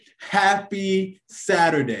Happy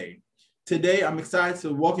Saturday. Today, I'm excited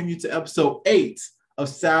to welcome you to episode 8 of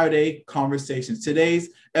Saturday Conversations.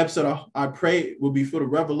 Today's episode, I pray, will be full of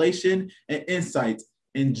revelation and insights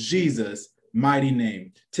in Jesus' mighty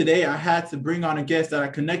name. Today, I had to bring on a guest that I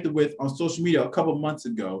connected with on social media a couple months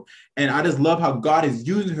ago, and I just love how God is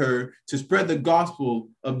using her to spread the gospel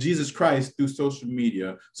of Jesus Christ through social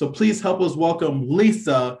media. So please help us welcome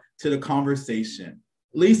Lisa to the conversation.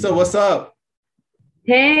 Lisa, what's up?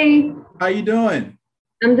 Hey, How you doing?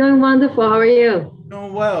 I'm doing wonderful. How are you?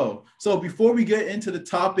 Doing well. So before we get into the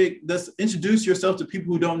topic, just introduce yourself to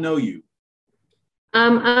people who don't know you.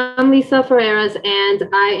 I'm Lisa Ferreras, and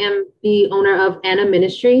I am the owner of Anna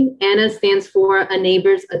Ministry. Anna stands for A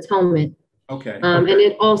Neighbor's Atonement. Okay. And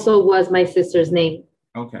it also was my sister's name.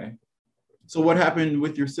 Okay. So what happened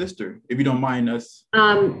with your sister, if you don't mind us?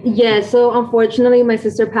 So unfortunately, my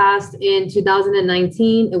sister passed in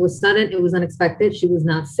 2019. It was sudden. It was unexpected. She was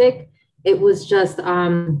not sick. It was just, it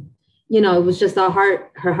was just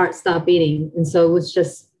her heart stopped beating. And so it was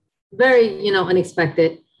just very,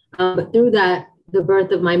 unexpected. But through that, the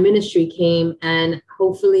birth of my ministry came, and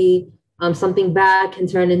hopefully something bad can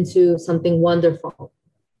turn into something wonderful.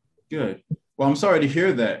 Good. Well, I'm sorry to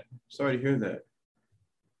hear that.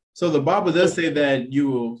 So the Bible does say that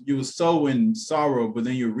you will sow in sorrow, but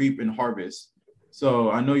then you reap in harvest.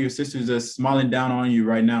 So I know your sister's just smiling down on you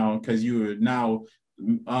right now because you are now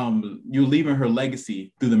you're leaving her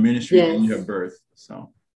legacy through the ministry in your birth.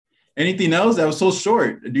 So anything else? That was so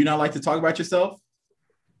short. Do you not like to talk about yourself?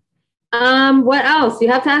 What else? You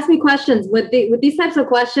have to ask me questions with these types of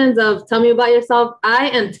questions of tell me about yourself. I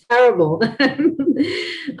am terrible.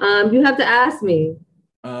 You have to ask me.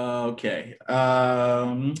 Okay.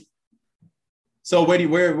 So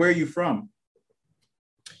where are you from?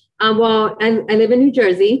 Well, I live in New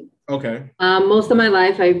Jersey. Okay. Most of my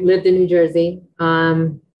life, I've lived in New Jersey,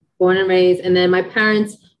 born and raised. And then my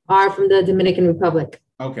parents are from the Dominican Republic.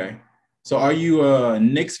 Okay. So are you a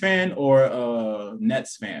Knicks fan or a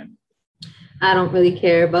Nets fan? I don't really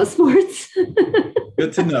care about sports.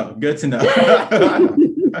 Good to know.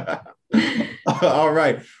 All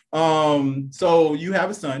right. So you have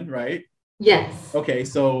a son, right? Yes. Okay.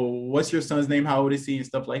 So what's your son's name? How old is he and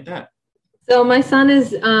stuff like that? So my son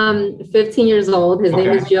is 15 years old. His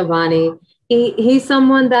name is Giovanni. He's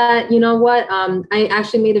someone that, I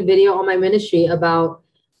actually made a video on my ministry about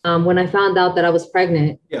when I found out that I was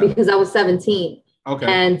pregnant because I was 17. Okay.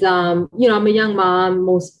 And, I'm a young mom.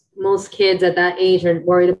 Most kids at that age are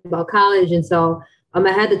worried about college. And so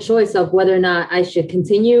I had the choice of whether or not I should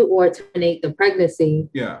continue or terminate the pregnancy.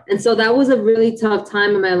 Yeah. And so that was a really tough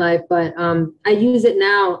time in my life, but I use it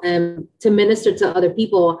now to minister to other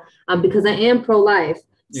people because I am pro-life.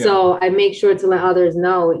 Yeah. So I make sure to let others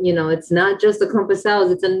know, it's not just a clump of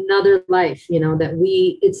cells, it's another life,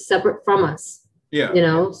 that it's separate from us.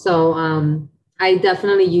 Yeah. So I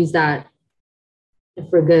definitely use that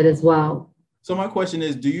for good as well. So my question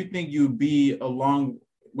is, do you think you'd be along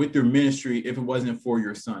with your ministry if it wasn't for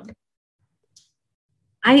your son?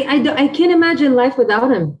 I can't imagine life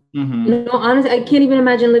without him. Mm-hmm. Honestly, I can't even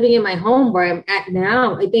imagine living in my home where I'm at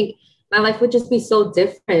now. I think my life would just be so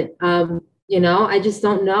different. I just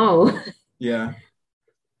don't know. Yeah.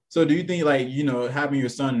 So do you think having your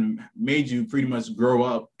son made you pretty much grow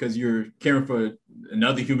up because you're caring for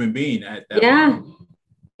another human being at that point?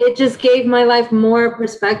 It just gave my life more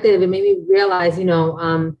perspective. It made me realize,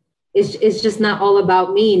 it's just not all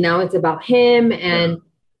about me. Now it's about him. And,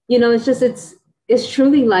 it's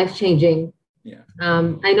truly life-changing. Yeah.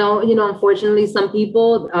 I know, unfortunately, some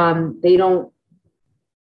people, they don't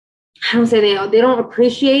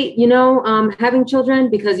appreciate, having children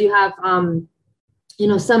because you have,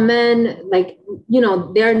 some men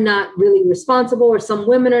they're not really responsible, or some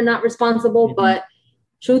women are not responsible, mm-hmm. But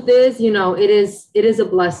truth is, it is a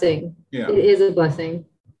blessing. Yeah. It is a blessing.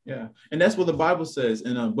 Yeah. And that's what the Bible says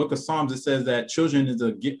in the book of Psalms. It says that children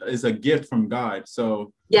is a gift from God.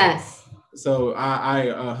 So yes. So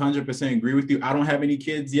I 100% agree with you. I don't have any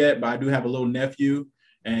kids yet, but I do have a little nephew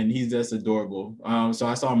and he's just adorable. So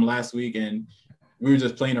I saw him last week and we were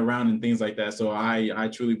just playing around and things like that. So I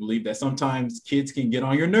truly believe that sometimes kids can get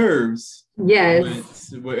on your nerves.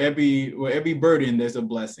 Yes. With every burden, there's a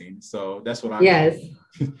blessing. So that's what I Yes.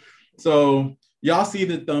 So y'all see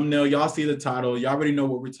the thumbnail, y'all see the title, y'all already know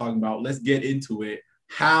what we're talking about. Let's get into it.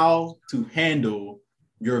 How to handle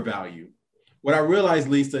your value. What I realized,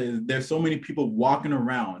 Lisa, is there's so many people walking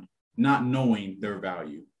around not knowing their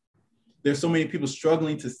value. There's so many people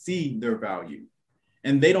struggling to see their value.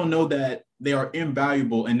 And they don't know that they are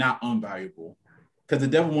invaluable and not unvaluable. because the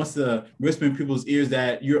devil wants to whisper in people's ears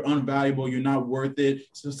that you're unvaluable, you're not worth it.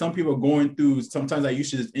 So some people are going through sometimes like you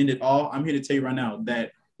should just end it all. I'm here to tell you right now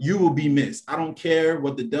that you will be missed. I don't care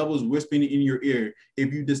what the devil is whispering in your ear.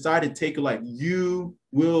 If you decide to take a life, you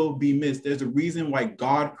will be missed. There's a reason why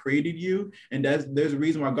God created you, and there's a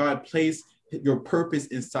reason why God placed your purpose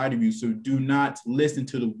inside of you. So do not listen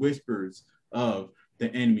to the whispers of the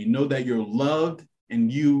enemy. Know that you're loved and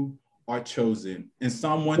you are chosen. In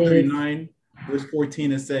Psalm 139, verse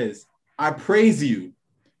 14, it says, I praise you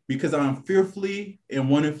because I am fearfully and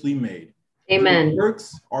wonderfully made. Amen. Your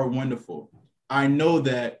works are wonderful. I know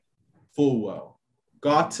that full well.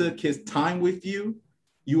 God took his time with you.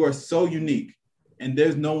 You are so unique, and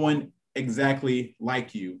there's no one exactly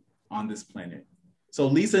like you on this planet. So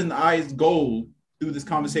Lisa and I's goal through this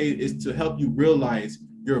conversation is to help you realize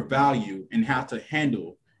your value and how to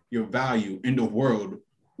handle your value in the world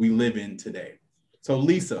we live in today. So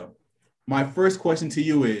Lisa, my first question to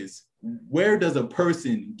you is, where does a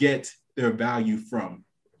person get their value from?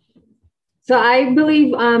 So I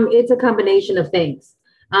believe it's a combination of things.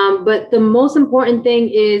 But the most important thing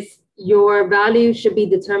is your value should be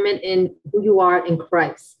determined in who you are in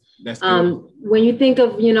Christ. That's good. When you think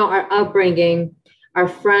of, our upbringing, our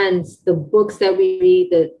friends, the books that we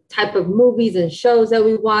read, the type of movies and shows that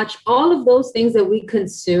we watch, all of those things that we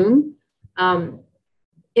consume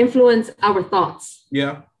influence our thoughts.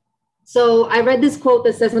 Yeah. So I read this quote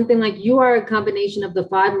that says something like, you are a combination of the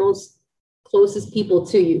 5 most closest people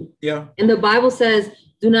to you. Yeah. And the Bible says,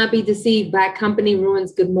 do not be deceived. Bad company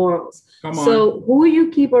ruins good morals. Come on. So who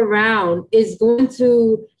you keep around is going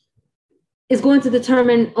to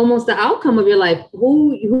determine almost the outcome of your life.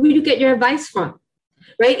 Who you get your advice from,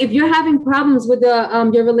 right? If you're having problems with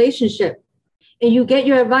your relationship and you get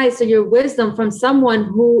your advice or your wisdom from someone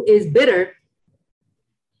who is bitter,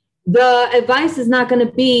 the advice is not going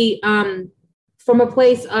to be from a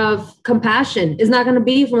place of compassion. It's not going to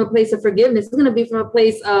be from a place of forgiveness. It's going to be from a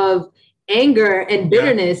place of anger and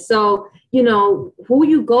bitterness. Yeah. So, who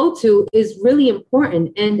you go to is really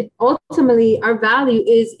important. And ultimately, our value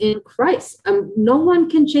is in Christ. No one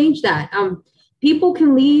can change that. People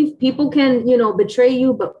can leave, people can, betray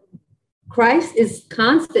you, but Christ is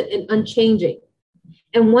constant and unchanging.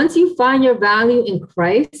 And once you find your value in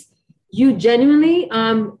Christ, you genuinely,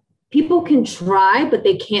 people can try, but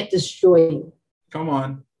they can't destroy you. Come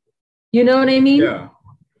on. You know what I mean? Yeah.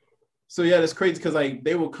 So yeah, that's crazy because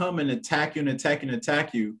they will come and attack you and attack and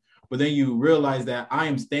attack you, but then you realize that I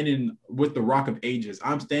am standing with the Rock of Ages.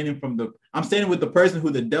 I'm standing with the person who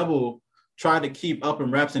the devil tried to keep up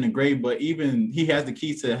in wraps in the grave, but even he has the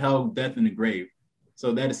keys to hell, death, and the grave.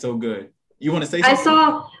 So that is so good. You want to say something?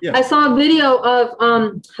 I saw a video of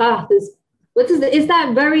is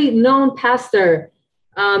that very known pastor.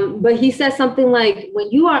 But he said something like,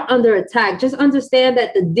 when you are under attack, just understand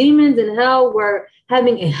that the demons in hell were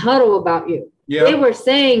having a huddle about you. Yeah. They were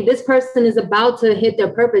saying this person is about to hit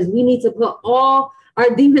their purpose. We need to put all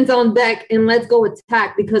our demons on deck and let's go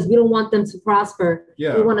attack because we don't want them to prosper.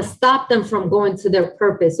 Yeah. We want to stop them from going to their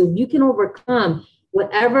purpose. So if you can overcome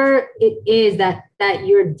whatever it is that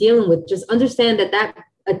you're dealing with, just understand that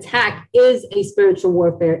attack is a spiritual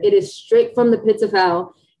warfare. It is straight from the pits of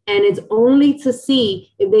hell. And it's only to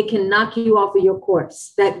see if they can knock you off of your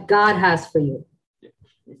course that God has for you.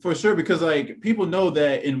 For sure, because people know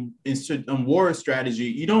that in war strategy,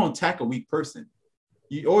 you don't attack a weak person.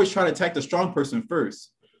 You always try to attack the strong person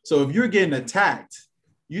first. So if you're getting attacked,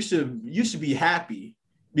 you should be happy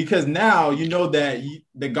because now you know that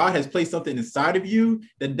God has placed something inside of you.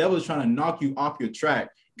 The devil is trying to knock you off your track.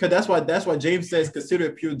 Because that's why James says, consider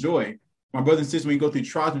it pure joy, my brothers and sisters, when you go through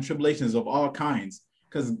trials and tribulations of all kinds.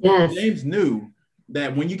 Because James knew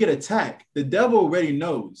that when you get attacked, the devil already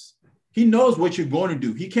knows. He knows what you're going to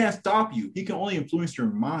do. He can't stop you. He can only influence your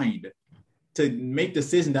mind to make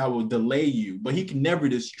decisions that will delay you. But he can never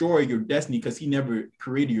destroy your destiny because he never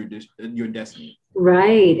created your destiny.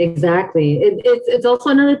 Right, exactly. It's also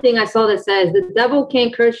another thing I saw that says the devil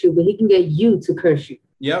can't curse you, but he can get you to curse you.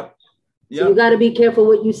 Yep. So you got to be careful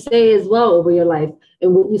what you say as well over your life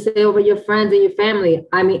and what you say over your friends and your family.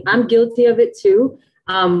 I mean, I'm guilty of it too.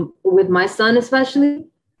 With my son, especially,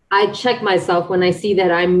 I check myself when I see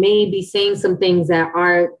that I may be saying some things that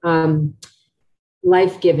are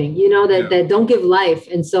life-giving, that don't give life.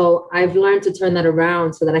 And so I've learned to turn that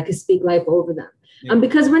around so that I can speak life over them. Yeah.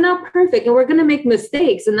 Because we're not perfect and we're going to make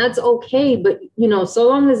mistakes and that's okay. But, so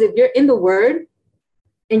long as if you're in the word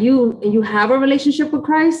and you have a relationship with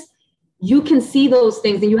Christ, you can see those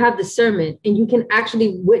things and you have discernment and you can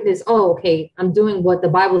actually witness, oh, okay, I'm doing what the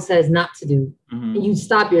Bible says not to do. Mm-hmm. And you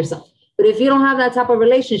stop yourself. But if you don't have that type of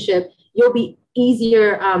relationship, you'll be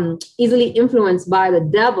easily influenced by the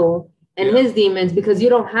devil and his demons because you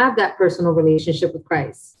don't have that personal relationship with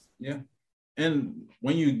Christ. Yeah. And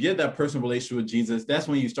when you get that personal relationship with Jesus, that's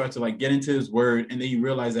when you start to like get into his word, and then you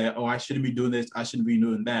realize that, oh, I shouldn't be doing this, I shouldn't be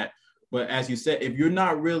doing that. But as you said, if you're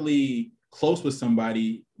not really close with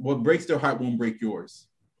somebody, what breaks their heart won't break yours.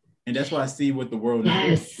 And that's what I see with the world now.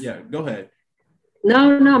 Yes. Yeah, go ahead.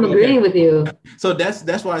 No, I'm agreeing with you. So that's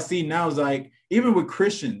what I see now is like, even with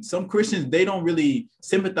Christians, some Christians, they don't really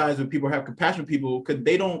sympathize with people, have compassion with people, because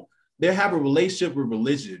they have a relationship with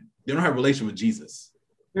religion. They don't have a relationship with Jesus.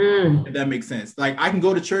 If that makes sense. Like, I can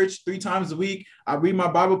go to church 3 times a week. I read my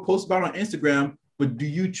Bible, post about it on Instagram, but do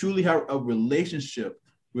you truly have a relationship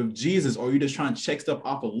with Jesus, or are you just trying to check stuff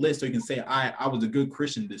off a list so you can say, I was a good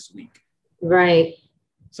Christian this week? Right.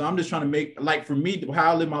 So I'm just trying to make, like, for me,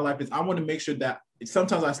 how I live my life is I want to make sure that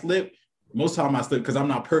sometimes I slip, most of the time I slip because I'm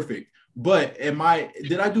not perfect, but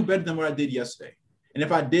did I do better than what I did yesterday? And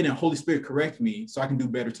if I didn't, Holy Spirit correct me so I can do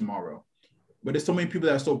better tomorrow. But there's so many people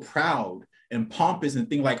that are so proud and pompous and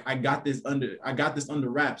think like, I got this under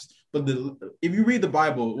wraps. But if you read the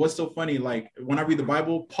Bible, what's so funny, like when I read the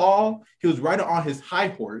Bible, Paul, he was riding on his high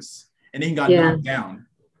horse and then he got knocked down.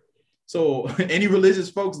 So any religious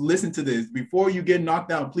folks, listen to this. Before you get knocked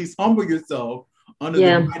down, please humble yourself under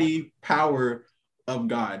the mighty power of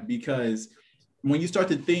God. Because when you start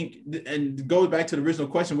to think, and go back to the original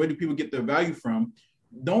question, where do people get their value from?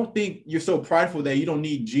 Don't think you're so prideful that you don't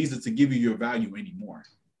need Jesus to give you your value anymore.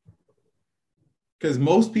 Because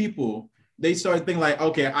most people, they start thinking like,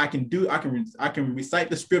 okay, I can recite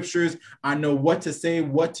the scriptures. I know what to say,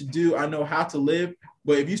 what to do. I know how to live.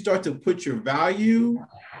 But if you start to put your value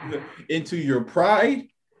into your pride,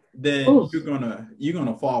 then you're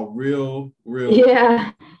gonna fall real.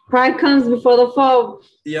 Yeah, pride comes before the fall.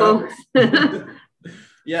 Yeah.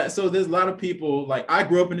 Yeah. So there's a lot of people, like, I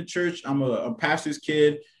grew up in the church. I'm a pastor's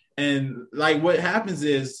kid. And like what happens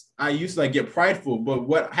is I used to like get prideful, but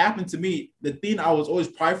what happened to me, the thing I was always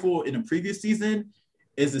prideful in the previous season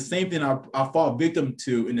is the same thing I fall victim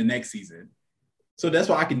to in the next season. So that's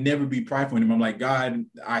why I can never be prideful anymore. I'm like, God,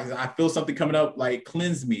 I feel something coming up, like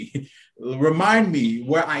cleanse me, remind me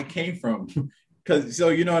where I came from. So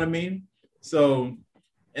you know what I mean? So,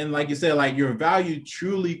 and like you said, like your value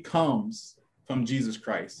truly comes from Jesus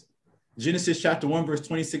Christ. Genesis chapter 1, verse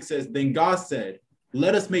 26 says, then God said,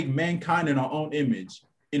 let us make mankind in our own image,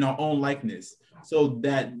 in our own likeness, so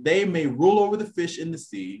that they may rule over the fish in the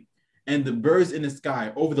sea and the birds in the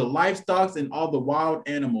sky, over the livestock and all the wild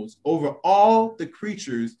animals, over all the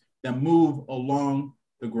creatures that move along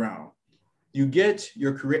the ground. You get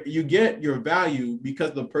your value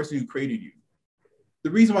because of the person who created you.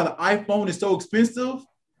 The reason why the iPhone is so expensive,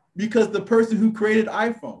 because the person who created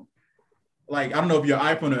iPhone. Like, I don't know if you're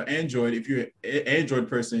iPhone or Android. If you're an Android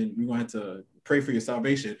person, you're going to have to pray for your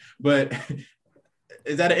salvation. But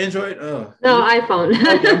is that an Android? No, iPhone.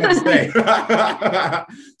 Okay, I'm gonna say.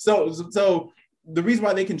 So the reason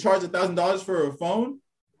why they can charge $1,000 for a phone,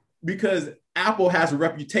 because Apple has a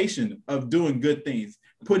reputation of doing good things,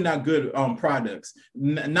 putting out good products,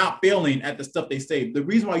 not failing at the stuff they say. The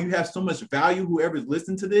reason why you have so much value, whoever's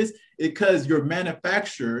listening to this, is because your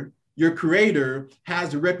manufacturer, your creator,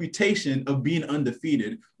 has a reputation of being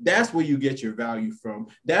undefeated. That's where you get your value from.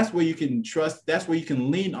 That's where you can trust. That's where you can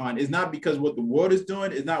lean on. It's not because what the world is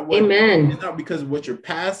doing. It's not what. Amen. It's not because of what your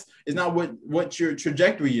past. It's not what your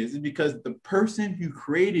trajectory is. It's because the person who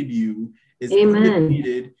created you is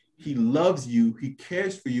undefeated. He loves you. He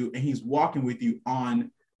cares for you, and he's walking with you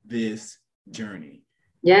on this journey.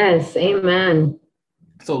 Yes. Amen.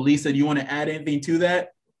 So, Lisa, do you want to add anything to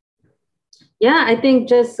that? Yeah, I think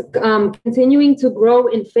just continuing to grow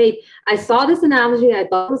in faith. I saw this analogy. I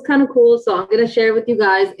thought it was kind of cool. So I'm going to share it with you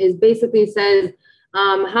guys. It basically says,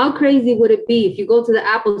 how crazy would it be if you go to the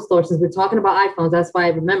Apple store, since we're talking about iPhones, that's why I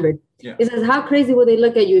remembered. Yeah. It says, how crazy would they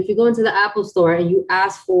look at you if you go into the Apple store and you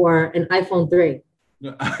ask for an iPhone 3?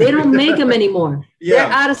 They don't make them anymore. Yeah.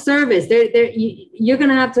 They're out of service. You're going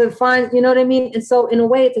to have to find, you know what I mean? And so in a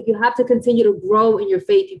way, it's like you have to continue to grow in your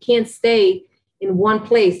faith. You can't stay in one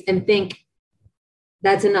place and think,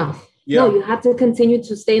 that's enough. Yeah. No, you have to continue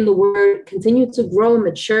to stay in the word, continue to grow and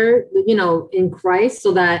mature, in Christ,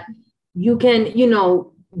 so that you can,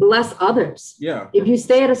 bless others. Yeah. If you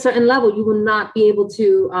stay at a certain level, you will not be able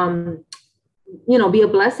to, be a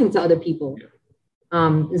blessing to other people.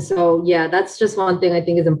 Yeah. So that's just one thing I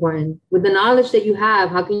think is important. With the knowledge that you have,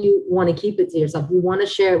 how can you want to keep it to yourself? You want to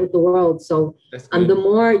share it with the world. So the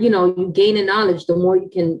more, you gain in knowledge, the more you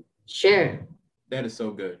can share. That is so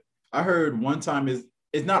good. I heard one time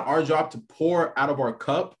it's not our job to pour out of our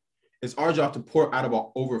cup. It's our job to pour out of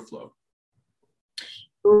our overflow.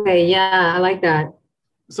 Okay, yeah, I like that.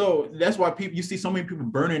 So that's why you see so many people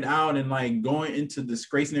burning out and like going into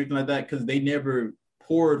disgrace and everything like that, because they never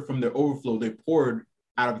poured from their overflow. They poured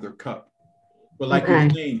out of their cup. But like you're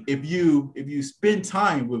Okay. saying, if you spend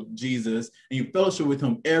time with Jesus and you fellowship with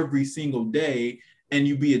him every single day and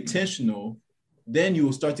you be intentional, then you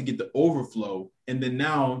will start to get the overflow. And then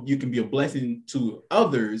now you can be a blessing to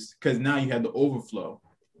others because now you have the overflow.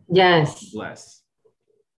 Yes. Bless.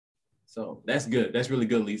 So that's good. That's really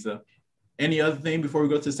good, Lisa. Any other thing before we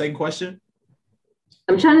go to the second question?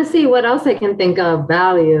 I'm trying to see what else I can think of.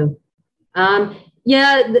 Value. Um,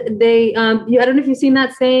 yeah, they I don't know if you've seen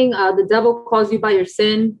that saying, the devil calls you by your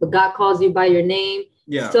sin, but God calls you by your name.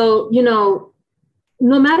 Yeah. So,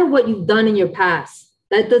 no matter what you've done in your past,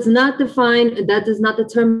 that does not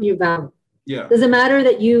determine your value. Yeah. Doesn't matter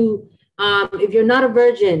that if you're not a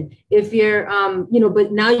virgin, if you're,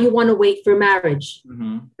 but now you want to wait for marriage,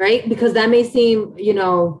 right? Because that may seem,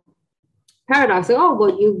 paradox. Like, oh,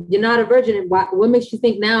 well, you're not a virgin. And what makes you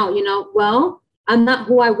think now, well, I'm not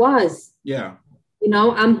who I was. Yeah.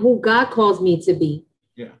 I'm who God calls me to be.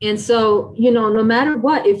 Yeah. And so, no matter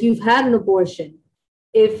what, if you've had an abortion,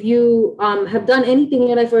 if you have done anything in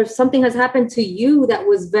your life, or if something has happened to you that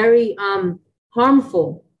was very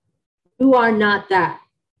harmful, you are not that.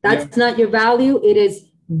 That's not your value. It is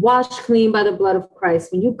washed clean by the blood of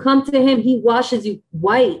Christ. When you come to him, he washes you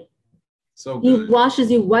white. So good. He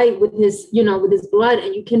washes you white with his blood,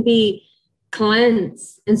 and you can be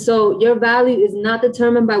cleansed. And so your value is not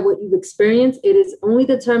determined by what you've experienced. It is only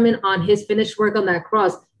determined on his finished work on that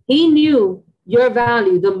cross. He knew your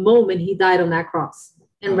value the moment he died on that cross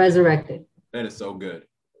and resurrected. That is so good.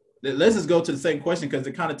 Let's just go to the second question because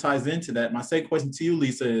it kind of ties into that. My second question to you,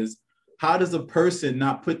 Lisa, is how does a person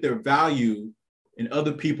not put their value in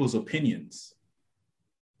other people's opinions?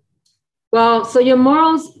 Well, so your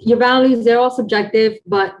morals, your values, they're all subjective,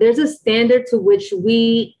 but there's a standard to which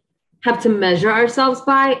we have to measure ourselves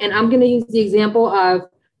by. And I'm going to use the example of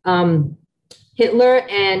Hitler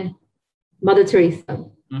and Mother Teresa.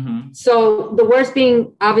 Mm-hmm. So the worst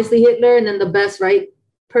being obviously Hitler, and then the best, right,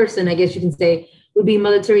 person, I guess you can say, would be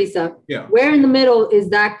Mother Teresa. Yeah. Where in the middle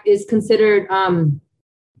is considered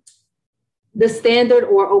the standard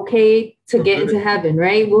or okay to get into heaven,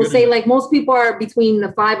 right? We'll say like most people are between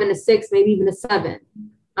the 5 and the 6, maybe even a 7.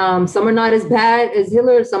 Some are not as bad as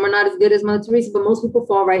Hitler, some are not as good as Mother Teresa, but most people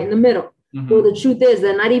fall right in the middle. Mm-hmm. Well, the truth is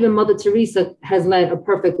that not even Mother Teresa has led a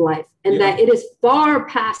perfect life, and that it is far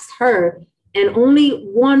past her, and only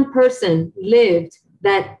one person lived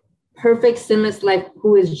that perfect sinless life,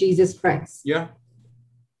 who is Jesus Christ. Yeah.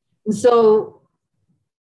 So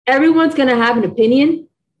everyone's going to have an opinion,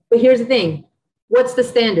 but here's the thing. What's the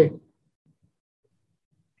standard?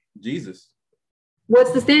 Jesus.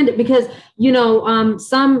 What's the standard? Because,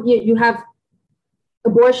 some you have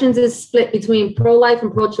abortions is split between pro-life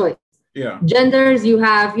and pro-choice. Yeah. Genders, you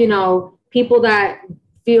have, people that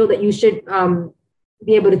feel that you should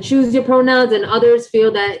be able to choose your pronouns, and others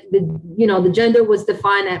feel that the gender was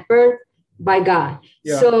defined at birth by God.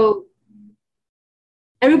 Yeah. So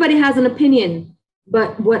everybody has an opinion,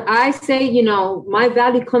 but what I say, my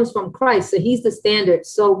value comes from Christ, so he's the standard.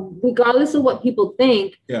 So regardless of what people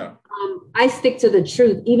think, I stick to the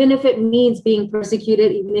truth, even if it means being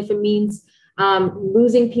persecuted, even if it means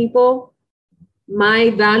losing people. My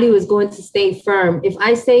value is going to stay firm. If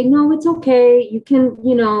I say, no, it's okay, you can,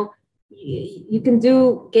 you can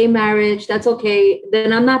do gay marriage, that's okay,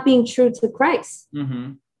 then I'm not being true to Christ.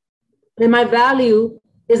 Mm-hmm. Then my value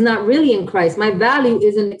is not really in Christ. My value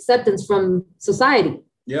is in acceptance from society.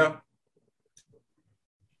 Yeah.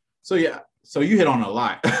 So you hit on a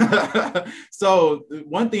lot. So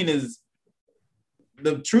one thing is,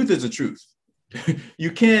 the truth is the truth.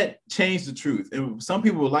 You can't change the truth. And some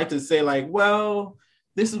people would like to say like, well,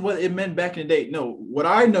 this is what it meant back in the day. No, what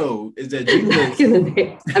I know is that Jesus, back in the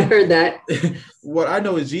day. I've heard that. What I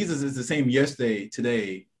know is Jesus is the same yesterday,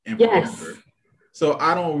 today, and forever. So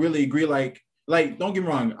I don't really agree. Like, don't get me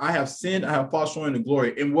wrong. I have sinned. I have fallen short of the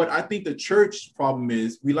glory. And what I think the church problem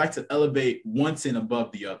is, we like to elevate one sin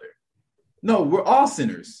above the other. No, we're all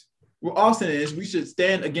sinners. We're all sinners. We should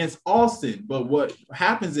stand against all sin. But what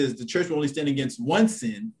happens is the church will only stand against one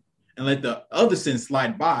sin and let the other sin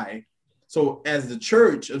slide by. So as the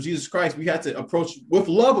church of Jesus Christ, we have to approach with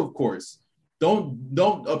love, of course. Don't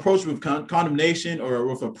approach with condemnation or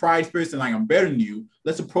with a pride spirit and like, I'm better than you.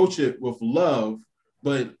 Let's approach it with love.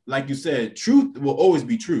 But like you said, truth will always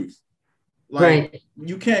be truth. Like, right.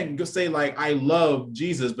 You can't go say like, I love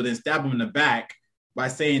Jesus, but then stab him in the back by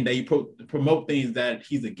saying that you promote things that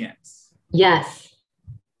he's against. Yes.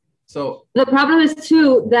 So the problem is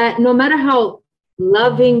too, that no matter how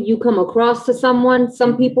loving you come across to someone,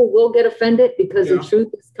 some people will get offended because the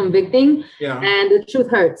truth is convicting and the truth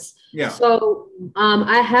hurts. Yeah. So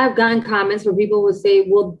I have gotten comments where people will say,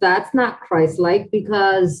 well, that's not Christ-like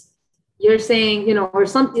because you're saying, you know, or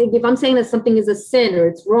something, if I'm saying that something is a sin or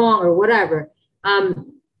it's wrong or whatever,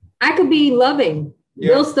 I could be loving.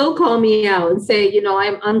 Yeah. They'll still call me out and say, you know,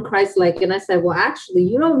 I'm un-Christ-like. And I said, well, actually,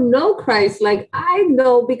 you don't know Christ. Like I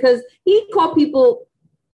know, because he called people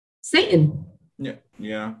Satan. Yeah.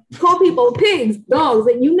 Yeah. Call people pigs, dogs,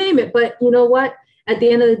 and you name it. But you know what? At the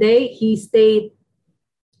end of the day, he stayed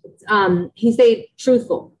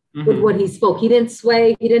truthful with what he spoke. He didn't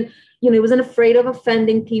sway. He didn't, you know, he wasn't afraid of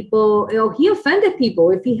offending people. You know, he offended people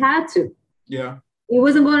if he had to. Yeah. He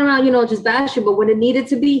wasn't going around, you know, just bashing, but when it needed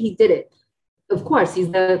to be, he did it. Of course, he's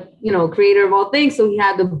the, you know, creator of all things. So he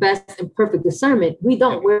had the best and perfect discernment. We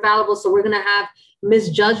don't. Yeah. We're fallible. So we're going to have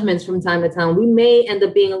misjudgments from time to time. We may end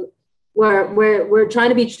up being, we're trying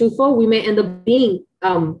to be truthful. We may end up being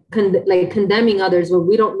condemning others when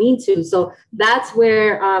we don't mean to. So that's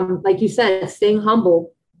where, like you said, staying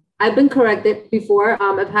humble. I've been corrected before.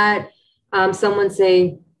 I've had someone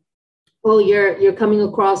say, "Oh, you're coming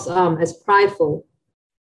across as prideful."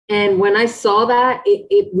 And when I saw that,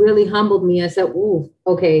 it really humbled me. I said, "Oh,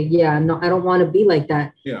 okay, yeah, no, I don't want to be like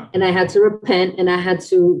that." Yeah. And I had to repent and I had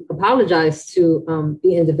to apologize to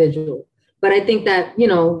the individual. But I think that, you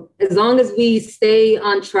know, as long as we stay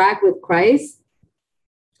on track with Christ,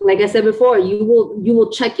 like I said before, you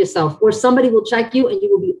will check yourself, or somebody will check you, and you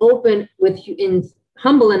will be open with you and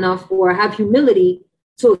humble enough or have humility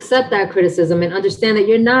to accept that criticism and understand that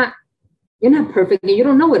you're not perfect and you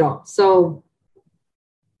don't know it all. So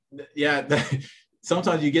yeah,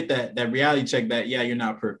 sometimes you get that reality check that, yeah, you're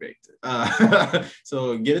not perfect.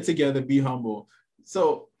 So get it together, be humble.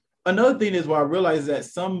 So another thing is, what I realize that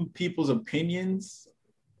some people's opinions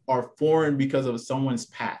are foreign because of someone's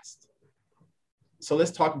past. So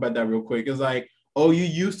let's talk about that real quick. It's like, oh, you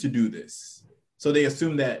used to do this. So they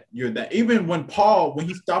assume that you're that. Even when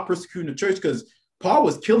he stopped persecuting the church, because Paul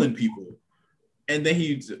was killing people. And then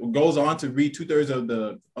he goes on to read 2/3 of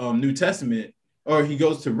the New Testament, or he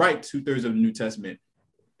goes to write 2/3 of the New Testament.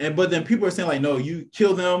 But then people are saying like, no, you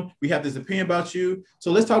kill them. We have this opinion about you.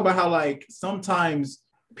 So let's talk about how like sometimes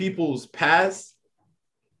people's past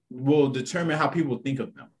will determine how people think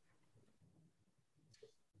of them.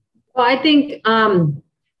 Well, I think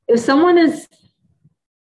if someone is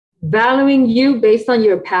valuing you based on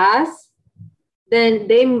your past, then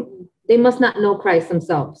they must not know Christ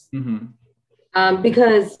themselves.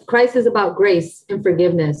 Because Christ is about grace and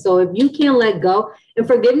forgiveness. So if you can't let go, and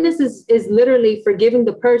forgiveness is literally forgiving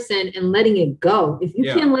the person and letting it go. If you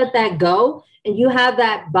can't let that go, and you have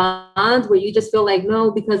that bond where you just feel like,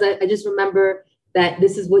 no, because I just remember that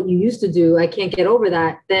this is what you used to do, I can't get over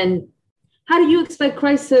that, then how do you expect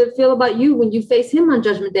Christ to feel about you when you face him on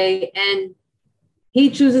Judgment Day and he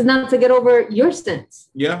chooses not to get over your sins?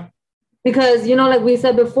 Yeah. Because, you know, like we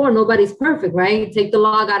said before, nobody's perfect, right? Take the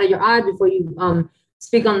log out of your eye before you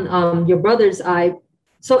speak on your brother's eye.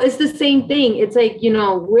 So it's the same thing. It's like, you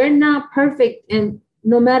know, we're not perfect. And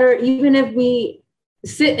no matter, even if we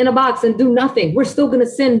sit in a box and do nothing, we're still going to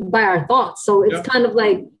sin by our thoughts. So it's kind of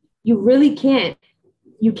like, you really can't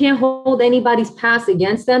hold anybody's past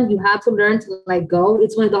against them. You have to learn to let go.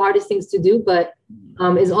 It's one of the hardest things to do, but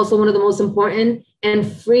it's also one of the most important and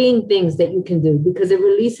freeing things that you can do, because it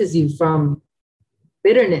releases you from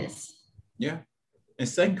bitterness. Yeah. In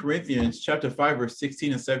 2 Corinthians chapter 5, verse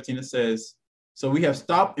 16 and 17, it says, "So we have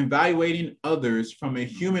stopped evaluating others from a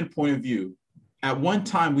human point of view. At one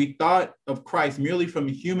time, we thought of Christ merely from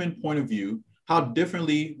a human point of view. How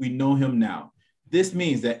differently we know him now. This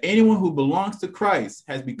means that anyone who belongs to Christ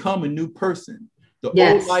has become a new person. The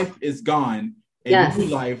old life is gone and new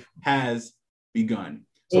life has begun."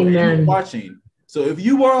 So anyone watching, so if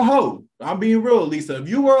you were a hoe, I'm being real, Lisa, if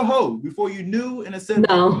you were a hoe before you knew and accepted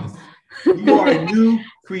Christ, you are a new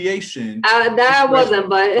creation. That I wasn't,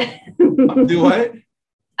 but do what?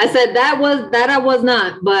 I said that I was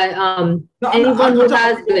not, but anyone who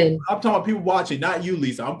has been. I'm talking about people watching, not you,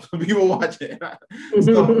 Lisa. I'm talking people watching.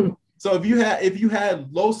 So if you had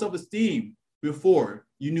low self-esteem before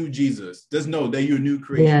you knew Jesus, just know that you're a new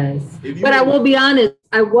creation. Yes. But I will be honest,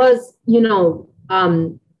 I was, you know,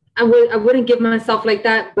 I wouldn't give myself like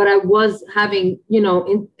that, but I was having, you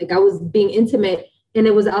know, I was being intimate, and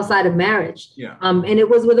it was outside of marriage. Yeah. And it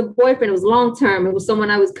was with a boyfriend. It was long-term. It was someone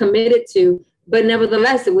I was committed to, but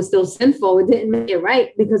nevertheless, it was still sinful. It didn't make it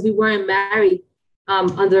right because we weren't married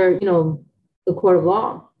under, you know, the court of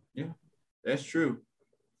law. Yeah, that's true.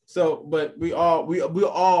 So, but we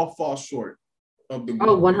all fall short of the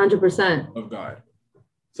 100% of God.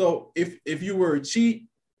 So if you were a cheat,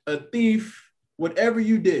 a thief, whatever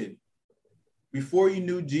you did before you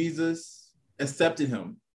knew Jesus, accepted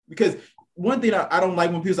him. Because one thing I don't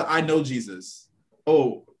like when people say, I know Jesus.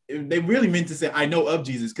 Oh, they really meant to say, I know of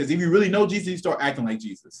Jesus. Because if you really know Jesus, you start acting like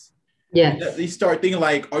Jesus. Yes. You start thinking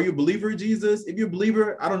like, are you a believer in Jesus? If you're a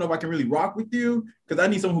believer, I don't know if I can really rock with you because I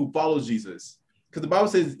need someone who follows Jesus. Because the Bible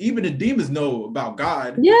says even the demons know about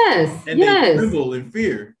God. Yes. And they tremble in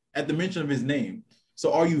fear at the mention of his name.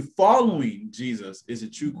 So are you following Jesus is a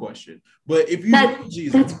true question. But if you know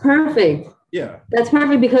Jesus. That's perfect. Yeah. That's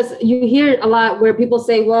perfect because you hear a lot where people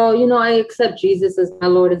say, well, I accept Jesus as my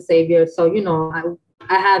Lord and Savior. So,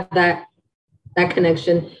 I have that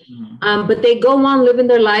connection. Mm-hmm. But they go on living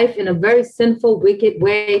their life in a very sinful, wicked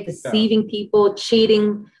way, deceiving people,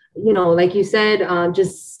 cheating, like you said,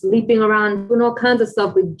 just sleeping around, doing all kinds of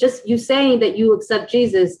stuff. But just you saying that you accept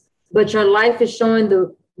Jesus, but your life is showing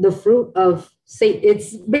the fruit of Satan.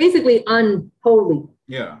 It's basically unholy.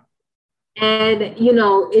 Yeah. And,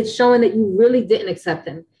 it's showing that you really didn't accept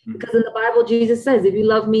him. Mm-hmm. Because in the Bible, Jesus says, if you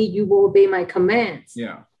love me, you will obey my commands.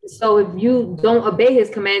 Yeah. So if you don't obey his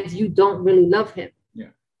commands, you don't really love him. Yeah.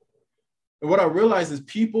 And what I realize is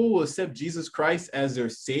people will accept Jesus Christ as their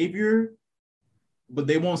savior, but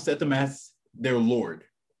they won't accept him as their Lord.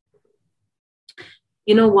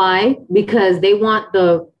 You know why? Because they want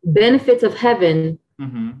the benefits of heaven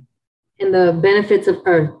mm-hmm. and the benefits of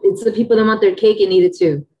earth. It's the people that want their cake and eat it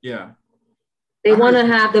too. Yeah. They want to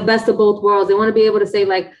have the best of both worlds. They want to be able to say,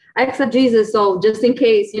 like, I accept Jesus, so just in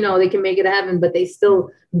case, they can make it to heaven, but they still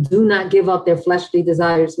do not give up their fleshly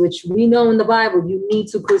desires, which we know in the Bible, you need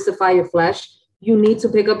to crucify your flesh. You need to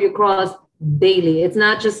pick up your cross daily. It's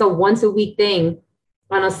not just a once a week thing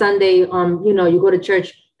on a Sunday, you go to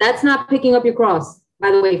church. That's not picking up your cross, by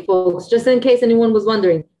the way, folks, just in case anyone was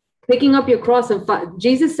wondering. Picking up your cross and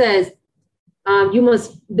Jesus says, you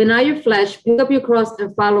must deny your flesh, pick up your cross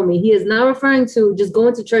and follow me. He is not referring to just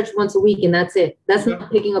going to church once a week and that's it. That's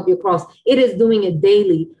not picking up your cross. It is doing it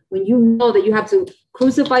daily when you know that you have to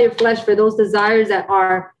crucify your flesh for those desires that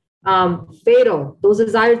are fatal, those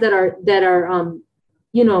desires that are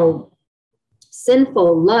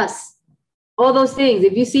sinful, lust, all those things.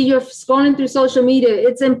 If you see you're scrolling through social media,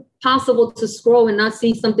 it's impossible to scroll and not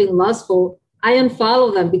see something lustful. I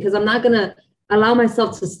unfollow them because I'm not going to allow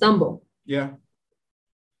myself to stumble. Yeah.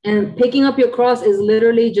 And picking up your cross is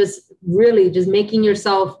literally just making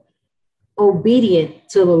yourself obedient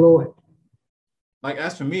to the Lord. Like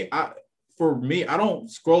as for me, I don't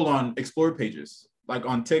scroll on explore pages like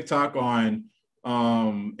on TikTok, on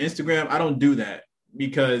Instagram. I don't do that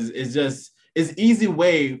because it's easy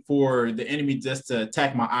way for the enemy just to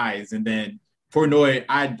attack my eyes. And then for annoyed,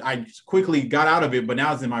 I quickly got out of it, but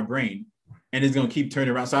now it's in my brain. And it's going to keep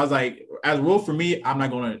turning around. So I was like, as a rule for me, I'm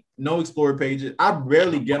not going to, no explore pages. I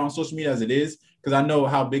rarely get on social media as it is because I know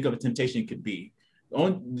how big of a temptation it could be.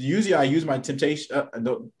 Usually I use my temptation,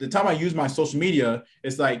 the time I use my social media,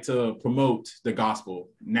 it's like to promote the gospel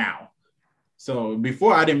now. So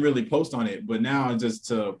before I didn't really post on it, but now it's just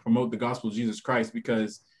to promote the gospel of Jesus Christ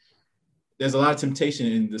because there's a lot of temptation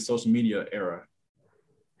in the social media era.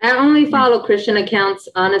 I only follow Christian accounts,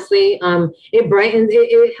 honestly. It brightens,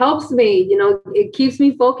 it helps me, it keeps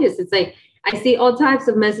me focused. It's like, I see all types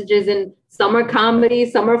of messages and some are comedy,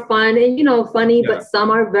 some are fun and, funny, but some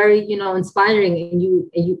are very, inspiring.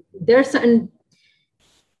 And there are certain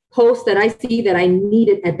posts that I see that I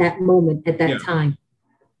needed at that moment, at that time.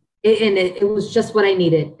 It was just what I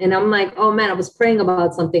needed. And I'm like, oh man, I was praying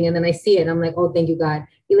about something. And then I see it. And I'm like, oh, thank you, God.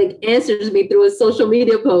 He like answers me through a social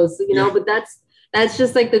media post, but that's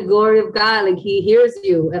just like the glory of God. Like he hears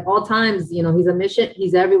you at all times, he's omniscient,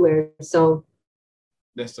 he's everywhere. So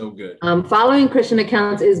that's so good. Following Christian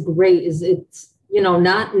accounts is great. It's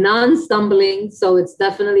not non-stumbling. So it's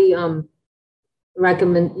definitely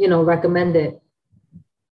recommended.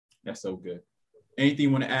 That's so good. Anything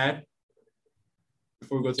you want to add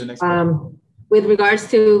before we go to the next one? With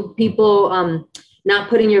regards to people not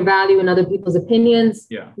putting your value in other people's opinions.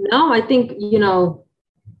 Yeah. No, I think,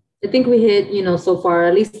 I think we hit, so far,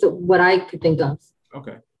 at least what I could think of.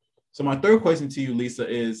 Okay. So my third question to you, Lisa,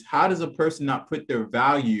 is how does a person not put their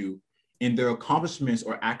value in their accomplishments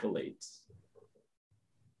or accolades?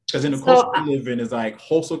 Because in the culture we live in is like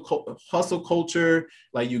hustle culture,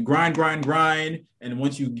 like you grind. And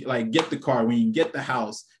once you like get the car, when you get the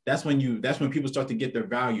house, that's when people start to get their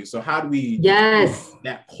value. So how do we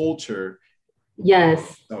that culture?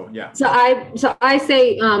 Yes. Oh yeah. So I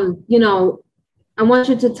say, I want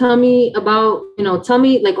you to tell me about,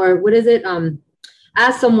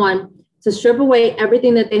 ask someone to strip away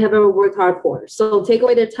everything that they have ever worked hard for. So take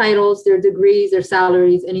away their titles, their degrees, their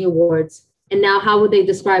salaries, any awards, And now how would they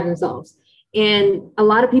describe themselves? And a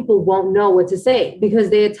lot of people won't know what to say because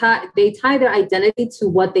they tie their identity to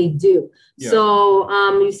what they do. Yeah. So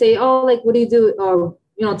you say, oh, like, what do you do? Or,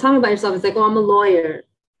 tell me about yourself. It's like, oh, I'm a lawyer,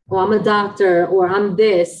 or I'm a doctor, or I'm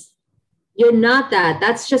this. You're not that.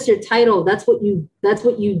 That's just your title. That's what you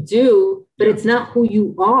do, but it's not who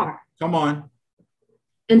you are. Come on.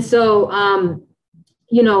 And so,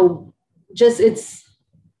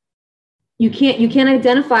 you can't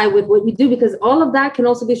identify with what you do because all of that can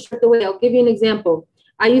also be stripped away. I'll give you an example.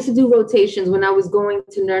 I used to do rotations when I was going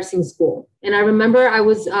to nursing school. And I remember I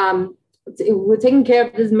was, we're taking care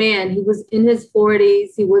of this man. He was in his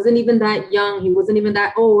 40s. He wasn't even that young. He wasn't even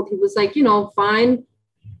that old. He was like, fine.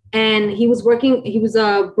 And he was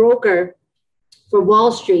a broker for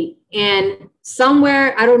Wall Street. And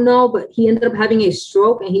somewhere, I don't know, but he ended up having a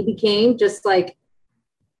stroke and he became just like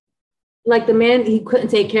the man, he couldn't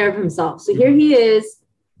take care of himself. So here he is,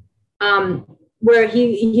 where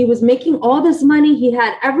he was making all this money. He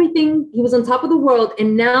had everything. He was on top of the world.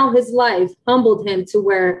 And now his life humbled him to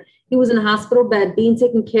where he was in a hospital bed being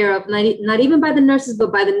taken care of, not even by the nurses,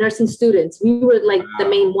 but by the nursing students. We were like the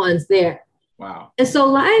main ones there. Wow. And so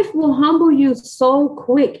life will humble you so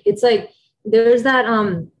quick. It's like, there's that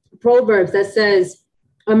Proverbs that says,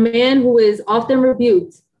 a man who is often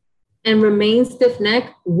rebuked and remains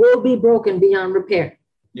stiff-necked will be broken beyond repair.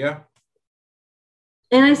 Yeah.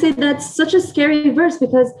 And I say that's such a scary verse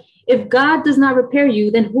because if God does not repair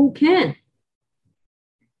you, then who can?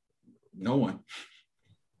 No one.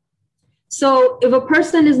 So if a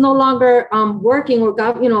person is no longer working or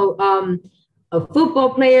got, a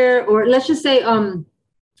football player, or let's just say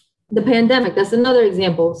the pandemic, that's another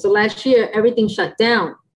example. So last year, everything shut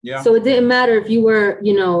down. Yeah. So it didn't matter if you were,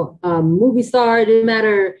 a movie star. It didn't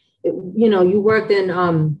matter, you worked in,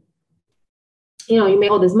 you made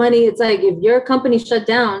all this money. It's like, if your company shut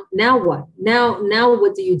down, now what? Now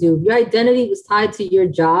what do you do? Your identity was tied to your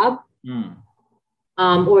job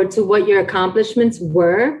or to what your accomplishments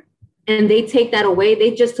were. And they take that away.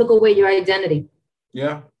 They just took away your identity.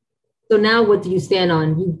 Yeah. So now what do you stand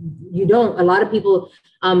on? You don't. A lot of people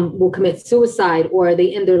will commit suicide or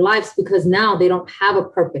they end their lives because now they don't have a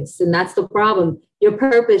purpose. And that's the problem. Your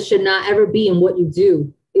purpose should not ever be in what you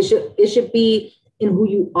do. It should be in who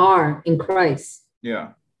you are in Christ.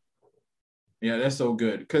 Yeah. Yeah, that's so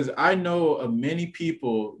good. Because I know of many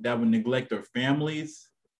people that would neglect their families,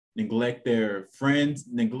 neglect their friends,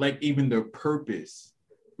 neglect even their purpose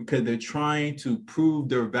because they're trying to prove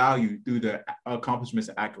their value through their accomplishments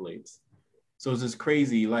and accolades. So it's just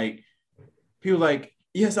crazy. Like, people like,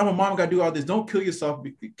 yes, I'm a mom, I gotta do all this. Don't kill yourself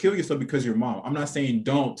because you're a mom. I'm not saying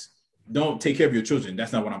don't take care of your children.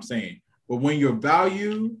 That's not what I'm saying. But when your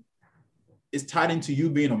value is tied into you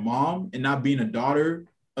being a mom and not being a daughter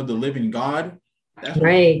of the living God, that's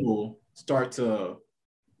when people start to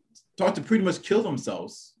pretty much kill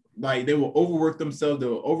themselves. Like, they will overwork themselves, they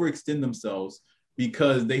will overextend themselves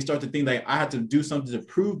because they start to think like, I have to do something to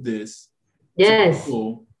prove this to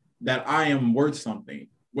people that I am worth something.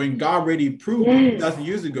 When God already proved 2,000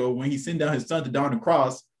 years ago when he sent down his son to die on the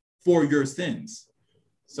cross for your sins.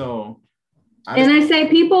 So I say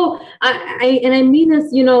people, I mean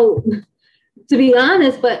this, to be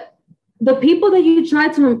honest, but the people that you try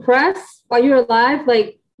to impress while you're alive,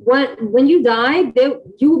 like when you die,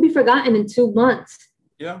 you will be forgotten in 2 months.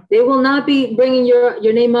 Yeah. They will not be bringing your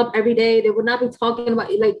name up every day. They will not be talking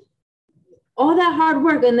about like all that hard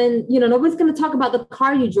work. And then, nobody's going to talk about the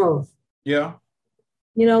car you drove. Yeah.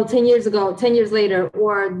 10 years ago, 10 years later,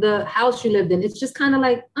 or the house you lived in. It's just kind of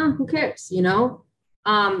like, who cares?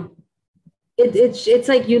 It's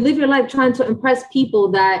like you live your life trying to impress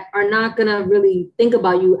people that are not going to really think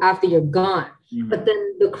about you after you're gone. Mm-hmm. But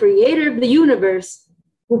then the creator of the universe,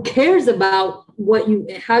 who cares about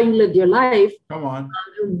how you lived your life, come on,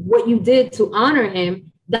 what you did to honor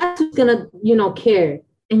him, that's who's gonna, care.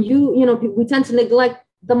 And we tend to neglect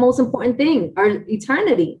the most important thing, our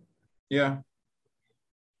eternity. Yeah.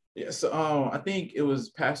 Yeah. So I think it was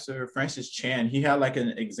Pastor Francis Chan. He had like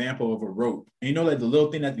an example of a rope. And like the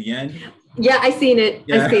little thing at the end? Yeah, I seen it.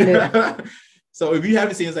 Yeah. I seen it. So if you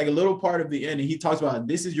haven't seen it, it's like a little part of the end. And he talks about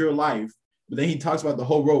this is your life. But then he talks about the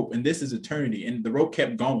whole rope, and this is eternity, and the rope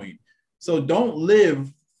kept going. So don't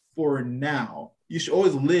live for now. You should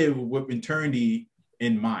always live with eternity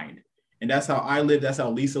in mind. And that's how I live. That's how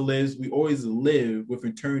Lisa lives. We always live with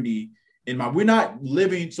eternity in mind. We're not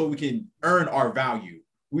living so we can earn our value.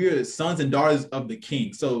 We are sons and daughters of the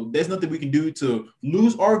King. So there's nothing we can do to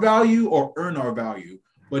lose our value or earn our value.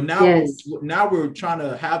 But now we're trying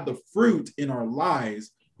to have the fruit in our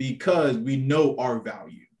lives because we know our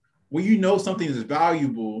value. when you know something is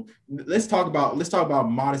valuable, let's talk about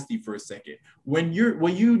modesty for a second. When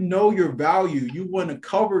you know your value, you want to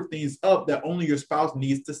cover things up that only your spouse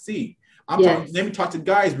needs to see. Let me talk to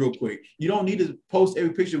guys real quick. You don't need to post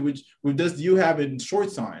every picture with does you have in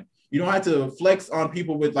shorts on. You don't have to flex on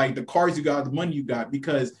people with like the cars you got, the money you got,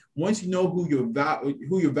 because once you know who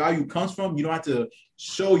your value comes from, you don't have to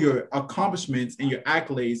show your accomplishments and your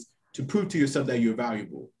accolades to prove to yourself that you're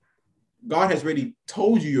valuable. God has already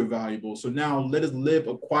told you you're valuable. So now let us live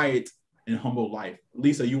a quiet and humble life.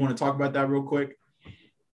 Lisa, you want to talk about that real quick?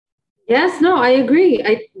 Yes, no, I agree.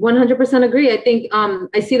 I 100% agree. I think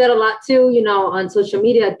I see that a lot too, on social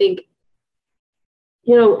media. I think,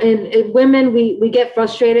 and women, we get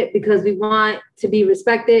frustrated because we want to be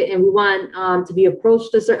respected and we want to be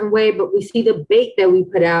approached a certain way, but we see the bait that we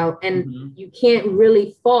put out, and you can't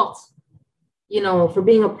really fault for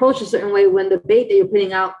being approached a certain way when the bait that you're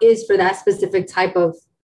putting out is for that specific type of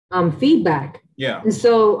feedback. Yeah. And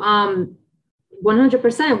so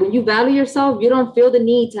 100%, when you value yourself, you don't feel the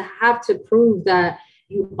need to have to prove that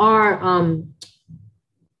you are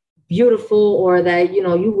beautiful, or that,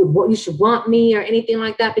 you should want me or anything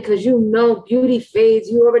like that, because beauty fades.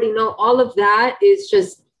 You already know all of that is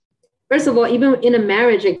just, first of all, even in a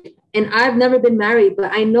marriage, and I've never been married,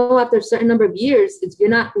 but I know after a certain number of years, you're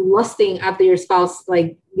not lusting after your spouse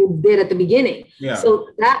like you did at the beginning. Yeah. So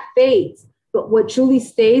that fades. But what truly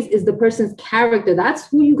stays is the person's character. That's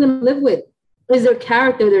who you're going to live with, is their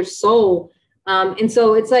character, their soul. And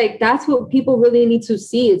so it's like, that's what people really need to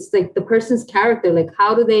see. It's like the person's character. Like,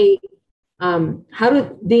 how do the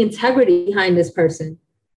integrity behind this person?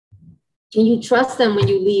 Can you trust them when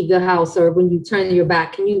you leave the house or when you turn your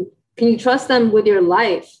back? Can you trust them with your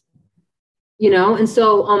life? And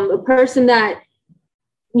so a person that,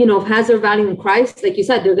 has their value in Christ, like you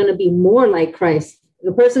said, they're going to be more like Christ.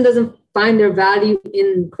 The person doesn't find their value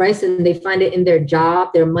in Christ and they find it in their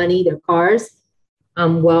job, their money, their cars.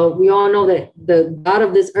 Well, we all know that the God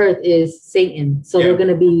of this earth is Satan. So they're going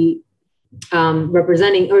to be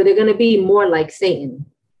representing, or they're going to be more like Satan.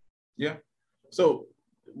 Yeah. So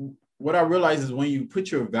what I realize is when you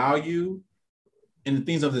put your value in the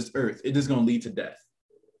things of this earth, it is going to lead to death.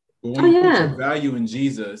 But when you put your value in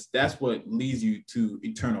Jesus, that's what leads you to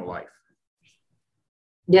eternal life.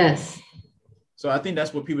 Yes. So I think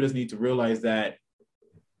that's what people just need to realize, that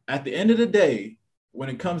at the end of the day, when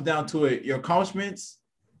it comes down to it, your accomplishments,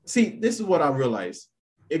 see, this is what I realize.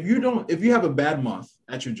 If you have a bad month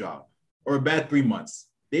at your job or a bad 3 months,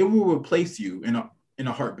 they will replace you in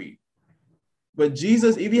a heartbeat. But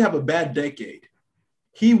Jesus, if you have a bad decade,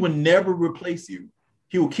 he will never replace you.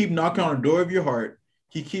 He will keep knocking on the door of your heart.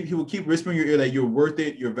 He will keep whispering in your ear that you're worth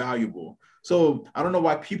it, you're valuable. So I don't know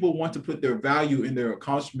why people want to put their value in their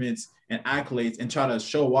accomplishments and accolades and try to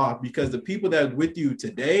show off, because the people that are with you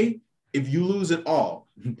today, if you lose it all,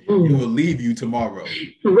 it will leave you tomorrow.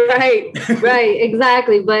 Right,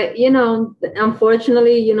 exactly. But,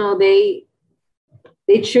 unfortunately,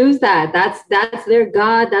 they choose that. That's their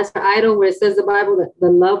God. That's their idol, where it says the Bible that the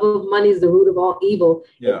love of money is the root of all evil.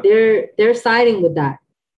 Yeah. They're siding with that.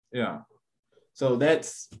 Yeah. So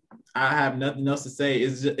I have nothing else to say.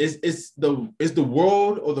 It's the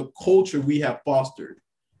world or the culture we have fostered.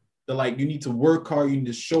 Like, you need to work hard, you need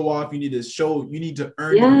to show off, you need to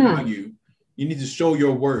earn your value, you need to show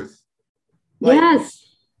your worth. Like, yes.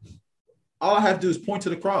 All I have to do is point to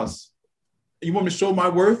the cross. You want me to show my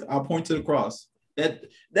worth? I'll point to the cross.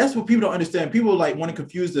 That's what people don't understand. People want to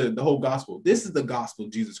confuse the whole gospel. This is the gospel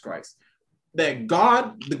of Jesus Christ. That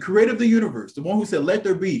God, the creator of the universe, the one who said, let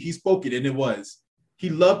there be, he spoke it and it was. He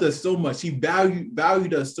loved us so much. He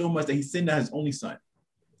valued us so much that he sent out his only son.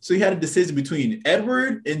 So he had a decision between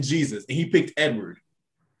Edward and Jesus, and he picked Edward,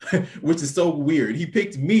 which is so weird. He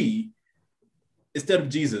picked me instead of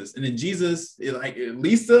Jesus. And then Jesus, like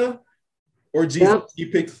Lisa or Jesus, He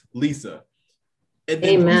picked Lisa. And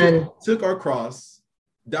then Jesus took our cross,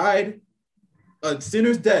 died a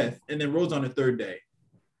sinner's death, and then rose on the third day.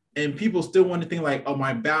 And people still want to think like, oh,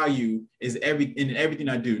 my value is in everything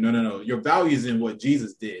I do. No. Your value is in what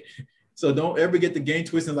Jesus did. So don't ever get the game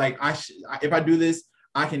twisted. Like, if I do this,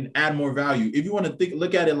 I can add more value. If you want to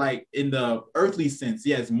look at it like in the earthly sense,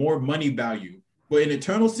 yes, more money value. But in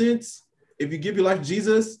eternal sense, if you give your life to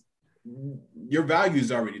Jesus, your value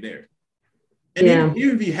is already there. And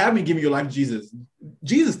even if you haven't given your life to Jesus,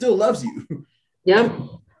 Jesus still loves you. Yeah.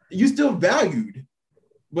 You're still valued.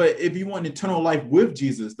 But if you want eternal life with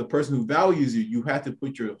Jesus, the person who values you, you have to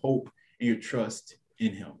put your hope and your trust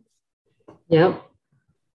in him. Yep.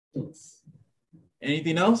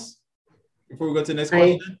 Anything else before we go to the next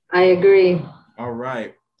question? I agree. All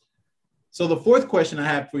right. So the fourth question I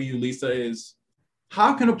have for you, Lisa, is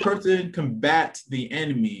How can a person combat the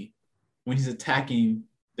enemy when he's attacking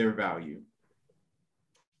their value?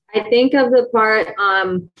 I think of the part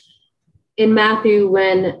in Matthew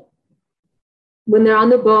when they're on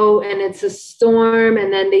the boat and it's a storm,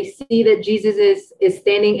 and then they see that Jesus is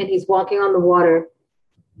standing and he's walking on the water.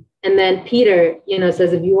 And then Peter,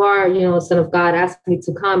 says, if you are, Son of God, ask me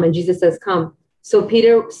to come. And Jesus says, come. So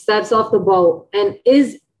Peter steps off the boat, and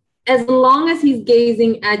as long as he's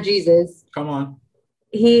gazing at Jesus, come on,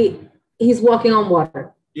 he's walking on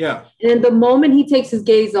water. Yeah. And the moment he takes his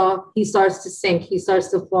gaze off, he starts to sink. He starts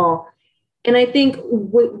to fall. And I think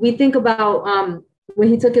we think about when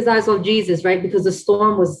he took his eyes off Jesus, right? Because the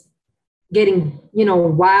storm was getting,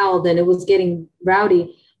 wild and it was getting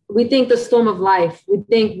rowdy. We think the storm of life. We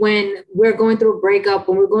think when we're going through a breakup,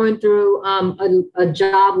 when we're going through a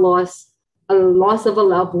job loss, a loss of a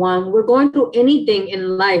loved one, we're going through anything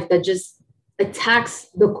in life that just attacks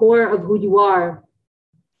the core of who you are.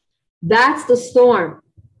 That's the storm,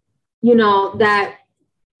 that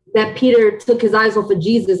Peter took his eyes off of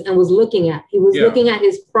Jesus and was looking at. He was looking at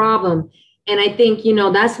his problem. And I think,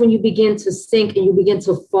 that's when you begin to sink and you begin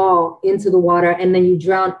to fall into the water, and then you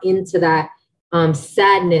drown into that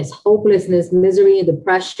sadness, hopelessness, misery, and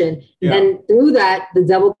depression. Yeah. And through that, the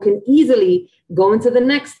devil can easily go into the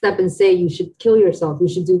next step and say, you should kill yourself. You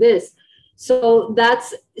should do this. So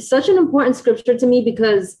that's such an important scripture to me,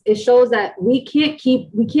 because it shows that we can't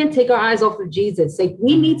take our eyes off of Jesus. Like,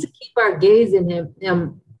 we need to keep our gaze in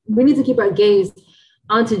him. We need to keep our gaze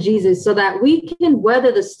onto Jesus so that we can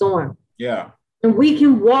weather the storm. Yeah. And we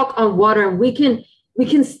can walk on water, and we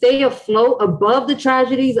can stay afloat above the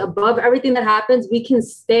tragedies, above everything that happens. We can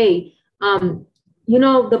stay.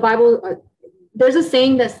 The Bible, there's a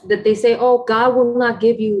saying that they say, oh, God will not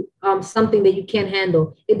give you something that you can't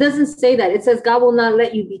handle. It doesn't say that. It says God will not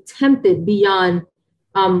let you be tempted beyond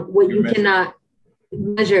what you cannot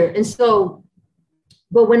measure. And so,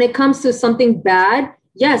 but when it comes to something bad,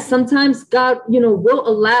 yes, sometimes God, will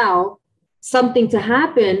allow something to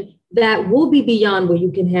happen that will be beyond what you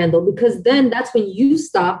can handle, because then that's when you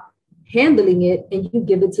stop handling it and you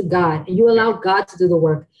give it to God and you allow God to do the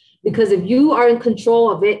work. Because if you are in control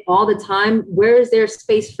of it all the time, where is there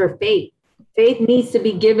space for faith? Faith needs to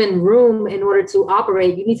be given room in order to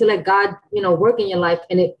operate. You need to let God, work in your life,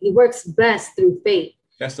 and it works best through faith.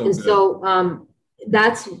 That's so and good. So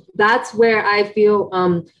that's where I feel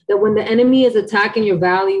that when the enemy is attacking your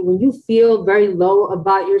value, when you feel very low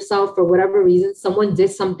about yourself for whatever reason, someone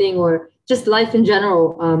did something, or just life in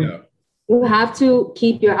general, you have to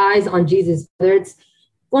keep your eyes on Jesus. Whether it's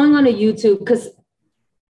going on a YouTube, because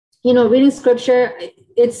reading scripture,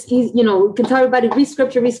 it's easy. We can tell everybody read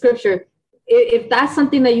scripture. If that's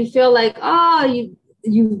something that you feel like,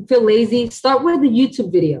 you feel lazy, start with a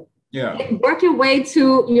YouTube video. Yeah. Work your way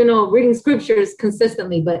to, reading scriptures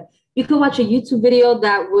consistently, but you could watch a YouTube video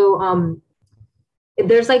that will,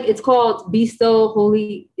 it's called Be Still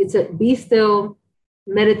Holy. It's a Be Still,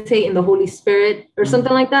 Meditate in the Holy Spirit or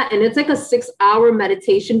something like that. And it's like a 6-hour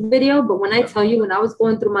meditation video. But when I tell you, when I was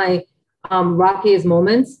going through my rockiest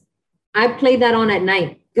moments, I played that on at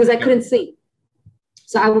night because I couldn't sleep.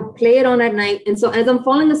 So I would play it on at night. And so as I'm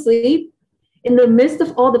falling asleep, in the midst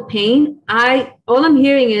of all the pain, all I'm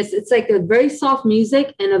hearing is, it's like a very soft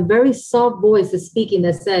music and a very soft voice is speaking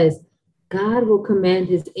that says, God will command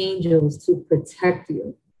his angels to protect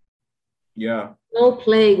you. Yeah. No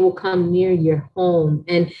plague will come near your home.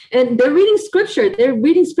 And they're reading scripture. They're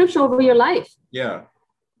reading scripture over your life. Yeah.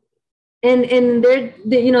 And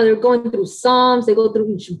they're going through Psalms. They go through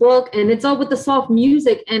each book, and it's all with the soft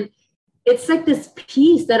music. And it's like this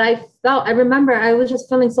peace that I felt. I remember I was just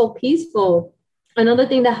feeling so peaceful. Another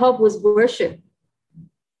thing that helped was worship.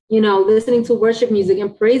 Listening to worship music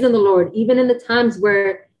and praising the Lord, even in the times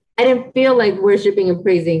where I didn't feel like worshiping and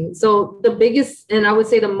praising. So the biggest, and I would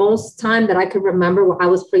say the most time that I could remember where I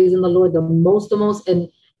was praising the Lord the most. And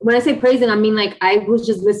when I say praising, I mean like I was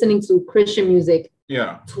just listening to Christian music.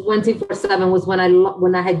 Yeah. 24/7 was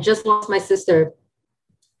when I had just lost my sister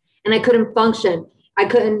and I couldn't function. I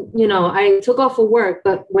couldn't, I took off for work,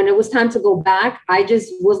 but when it was time to go back, I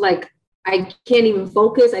just was like, I can't even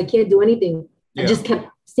focus. I can't do anything. Yeah. I just kept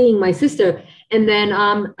seeing my sister. And then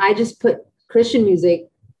I just put Christian music.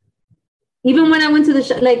 Even when I went to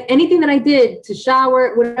the anything that I did to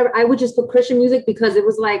shower, whatever, I would just put Christian music, because it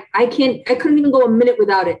was like, I couldn't even go a minute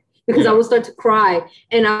without it, because I would start to cry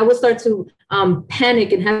and I would start to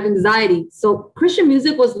panic and have anxiety. So Christian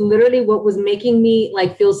music was literally what was making me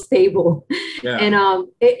like feel stable. Yeah. And,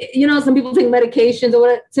 some people take medications or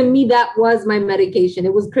whatever. To me, that was my medication.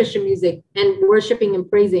 It was Christian music and worshiping and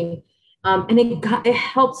praising. And it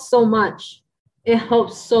helped so much. It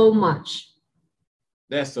helped so much.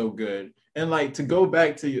 That's so good. And like to go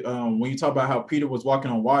back to when you talk about how Peter was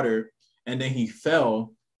walking on water and then he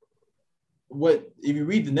fell. What if you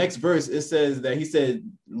read the next verse? It says that he said,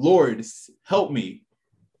 "Lord, help me,"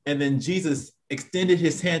 and then Jesus extended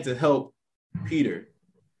his hand to help Peter.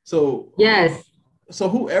 So Yes. So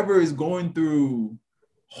whoever is going through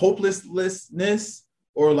hopelessness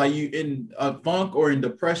or like you in a funk or in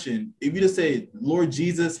depression, if you just say, Lord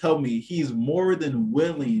Jesus, help me, he's more than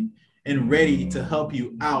willing and ready to help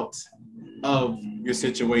you out of your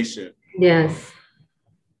situation. Yes.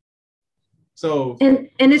 So and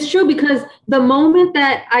it's true, because the moment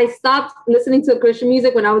that I stopped listening to Christian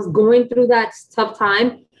music when I was going through that tough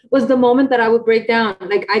time was the moment that I would break down.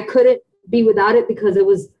 Like I couldn't be without it, because it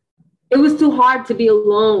was too hard to be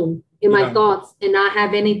alone in my thoughts and not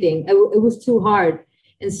have anything. It was too hard.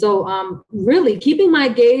 And so really keeping my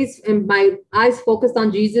gaze and my eyes focused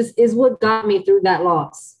on Jesus is what got me through that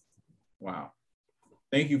loss. Wow.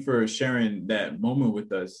 Thank you for sharing that moment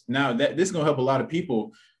with us. Now that this is going to help a lot of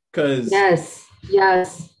people because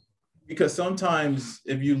because sometimes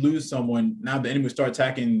if you lose someone, now the enemy will start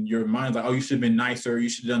attacking your mind, like, oh, you should have been nicer, you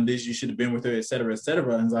should have done this, you should have been with her, et cetera, et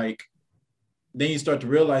cetera. And it's like, then you start to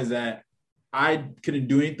realize that I couldn't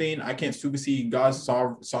do anything. I can't supersede God's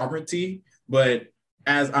sovereignty. But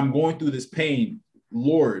as I'm going through this pain,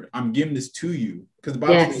 Lord, I'm giving this to you. Because the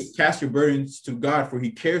Bible says, cast your burdens to God, for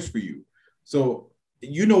he cares for you. So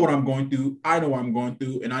you know what I'm going through. I know what I'm going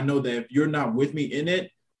through. And I know that if you're not with me in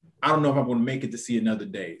it, I don't know if I'm going to make it to see another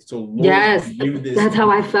day. So Lord, that's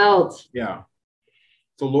how I felt. Yeah.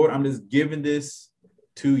 So Lord, I'm just giving this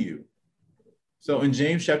to you. So in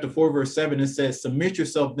James chapter 4, verse 7, it says, submit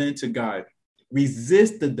yourself then to God.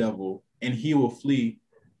 Resist the devil and he will flee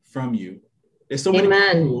from you. There's so many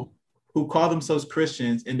people who call themselves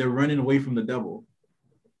Christians and they're running away from the devil.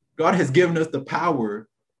 God has given us the power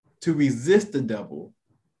to resist the devil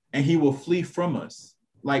and he will flee from us.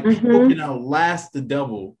 Like people can outlast the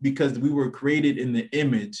devil because we were created in the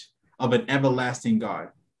image of an everlasting God.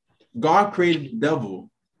 God created the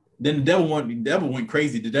devil. Then the devil went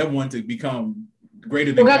crazy. The devil wanted to become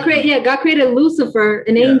greater than God. God created Lucifer,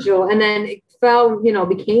 an angel, and then it fell,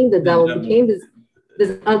 became the devil, became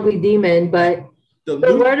this ugly demon. But the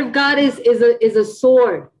word of God is a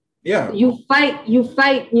sword. Yeah. You fight,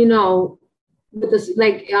 with this,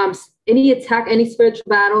 like any attack, any spiritual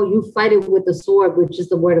battle, you fight it with the sword, which is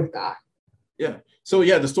the word of God. Yeah. So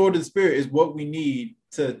the sword of the spirit is what we need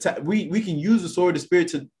we can use the sword of the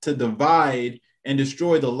spirit to divide and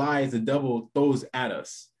destroy the lies the devil throws at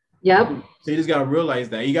us. Yep. So you just got to realize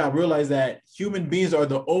that. You got to realize that human beings are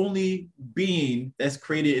the only being that's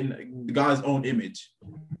created in God's own image,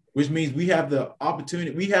 which means we have the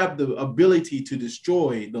opportunity, we have the ability to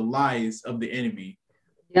destroy the lies of the enemy.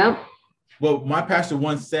 Yep. Well, my pastor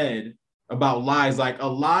once said about lies, like a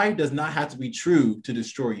lie does not have to be true to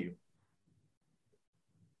destroy you.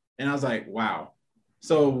 And I was like, wow.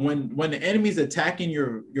 So when the enemy's attacking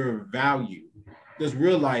your value, just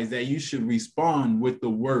realize that you should respond with the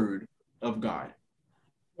word of God.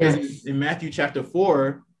 Yes. In Matthew chapter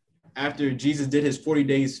 4, after Jesus did his 40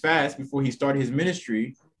 days fast before he started his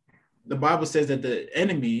ministry, the Bible says that the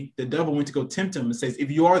enemy, the devil, went to go tempt him and says, if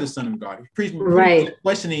you are the son of God,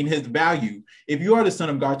 questioning his value. If you are the son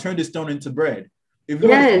of God, turn this stone into bread. If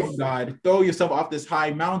you are the son of God, throw yourself off this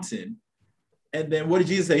high mountain. And then what did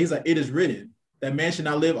Jesus say? He's like, it is written that man should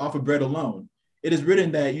not live off of bread alone. It is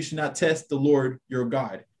written that you should not test the Lord your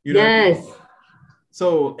God. You know? Yes.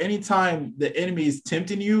 So anytime the enemy is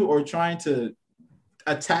tempting you or trying to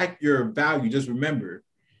attack your value, just remember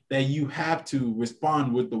that you have to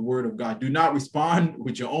respond with the word of God. Do not respond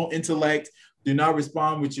with your own intellect. Do not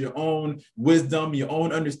respond with your own wisdom, your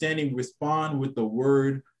own understanding. Respond with the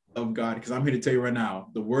word of God. Because I'm here to tell you right now,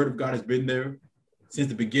 the word of God has been there since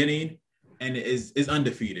the beginning and is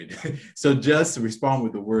undefeated. So just respond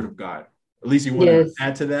with the word of God. At least you want to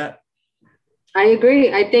add to that? I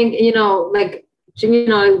agree. I think, like,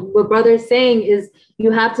 what brother is saying is you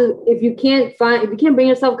have to, if you can't bring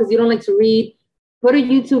yourself because you don't like to read, put a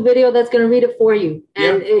YouTube video that's going to read it for you.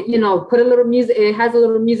 And, put a little music. It has a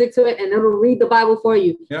little music to it and it'll read the Bible for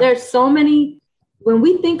you. Yeah. There's so many, when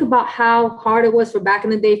we think about how hard it was for back in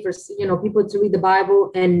the day for, people to read the Bible,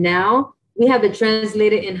 and now we have it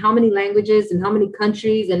translated in how many languages and how many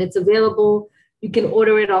countries, and it's available. You can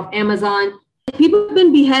order it off Amazon. People have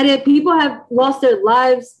been beheaded. People have lost their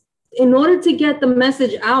lives in order to get the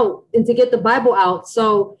message out and to get the Bible out.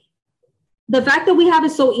 So the fact that we have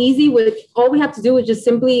it so easy, with all we have to do is just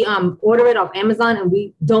simply order it off Amazon, and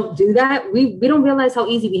we don't do that. We don't realize how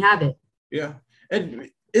easy we have it. Yeah. And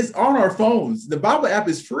it's on our phones. The Bible app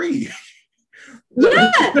is free.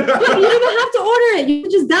 Yeah, you don't even have to order it. You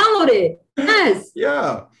can just download it. Yes.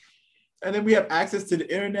 Yeah. And then we have access to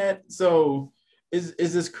the internet. So is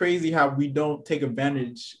this crazy how we don't take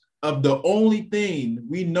advantage of the only thing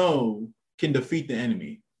we know can defeat the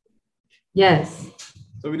enemy? Yes.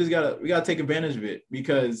 So we gotta take advantage of it,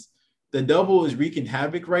 because the devil is wreaking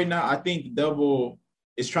havoc right now. I think the devil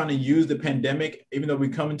is trying to use the pandemic, even though we're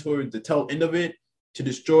coming towards the tail end of it, to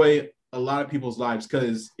destroy a lot of people's lives.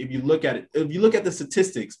 Because if you look at the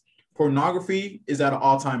statistics, pornography is at an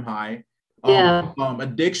all-time high. Yeah.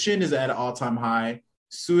 Addiction is at an all-time high.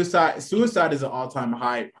 Suicide is an all-time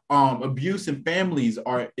high. Abuse in families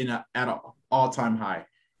are at an all-time high.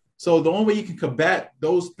 So the only way you can combat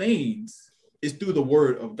those things is through the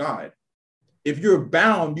word of God. If you're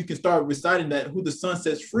bound, you can start reciting that who the Son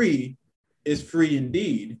sets free is free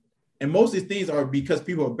indeed. And most of these things are because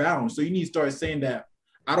people are bound. So you need to start saying that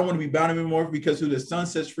I don't want to be bound anymore, because who the Son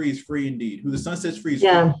sets free is free indeed. Who the Son sets free is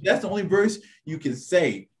free. That's the only verse you can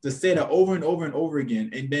say, to say that over and over and over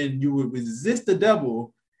again. And then you would resist the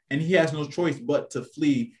devil, and he has no choice but to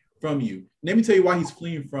flee from you. Let me tell you why he's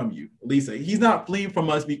fleeing from you, Lisa. He's not fleeing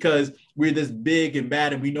from us because we're this big and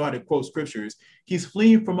bad and we know how to quote scriptures. He's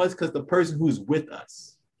fleeing from us because the person who's with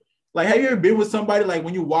us. Like, have you ever been with somebody, like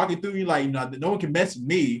when you're walking through, you're like, no one can mess with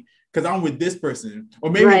me because I'm with this person.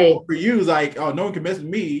 Or maybe for you, it's like, oh, no one can mess with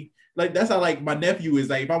me. Like, that's how like my nephew is.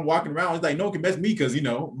 Like, if I'm walking around, it's like, no one can mess with me because,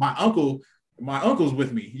 my uncle's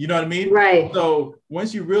with me. You know what I mean? Right. So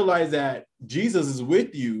once you realize that Jesus is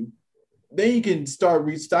with you, then you can start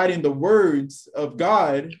reciting the words of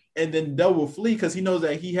God, and then the devil will flee, because he knows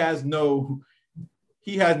that he has no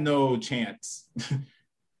chance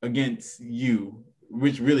against you,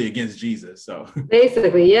 which really against Jesus. So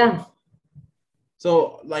basically, yeah.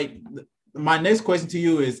 So like my next question to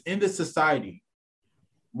you is, in this society,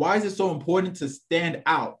 why is it so important to stand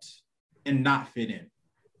out and not fit in?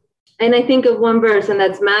 And I think of one verse, and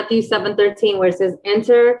that's Matthew 7:13, where it says,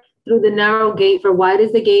 enter through the narrow gate, for wide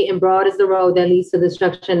is the gate and broad is the road that leads to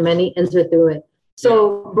destruction. Many enter through it.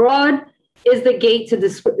 So broad is the gate to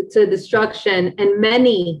destruction, and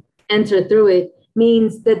many enter through it,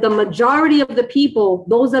 means that the majority of the people,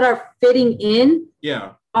 those that are fitting in,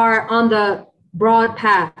 are on the broad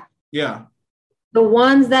path. Yeah. The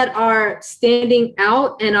ones that are standing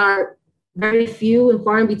out and are very few and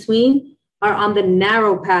far in between are on the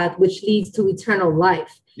narrow path, which leads to eternal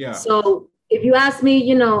life. Yeah. So if you ask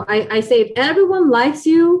me, I say, if everyone likes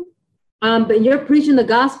you, but you're preaching the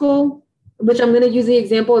gospel, which I'm going to use the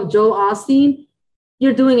example of Joel Osteen,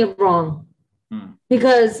 you're doing it wrong.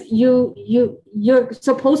 Because you're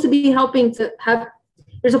supposed to be you're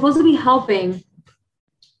supposed to be helping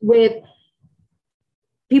with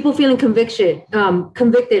people feeling convicted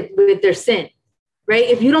with their sin, right?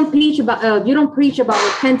 If you don't preach about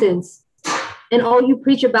repentance, and all you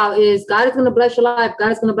preach about is God is going to bless your life,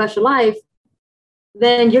 God is going to bless your life,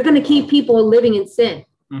 then you're going to keep people living in sin.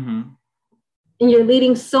 Mm-hmm. And you're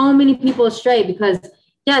leading so many people astray, because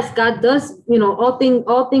yes, God does, all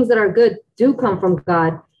things that are good do come from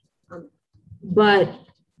God, but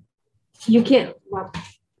you can't.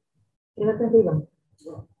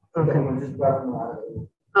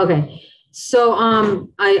 Okay. So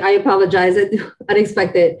I apologize.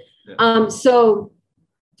 Unexpected. So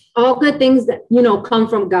all good things that come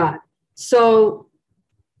from God. So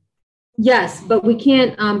yes, but we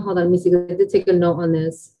can't. Hold on, let me see. I have to take a note on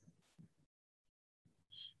this.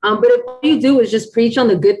 But if all you do is just preach on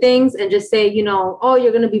the good things and just say, oh,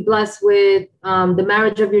 you're going to be blessed with the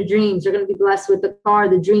marriage of your dreams. You're going to be blessed with the car,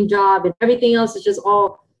 the dream job, and everything else is just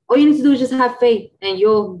all you need to do is just have faith, and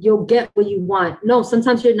you'll get what you want. No,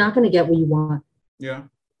 sometimes you're not going to get what you want. Yeah.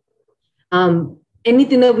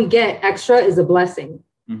 Anything that we get extra is a blessing.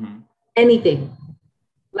 Mm-hmm. Anything,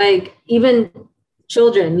 like even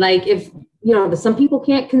children, like if, some people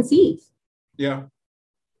can't conceive. Yeah.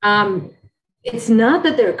 It's not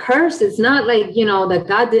that they're cursed. It's not like, that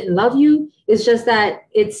God didn't love you. It's just that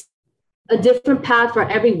it's a different path for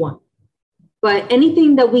everyone. But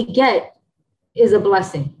anything that we get is a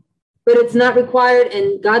blessing, but it's not required.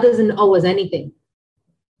 And God doesn't owe us anything.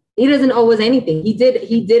 He doesn't owe us anything. He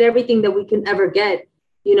did everything that we can ever get,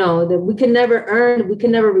 that we can never earn. We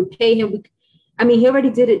can never repay him. He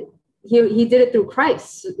already did it. He did it through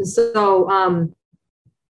Christ. So,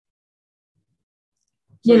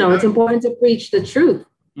 it's important to preach the truth.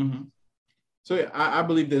 Mm-hmm. So I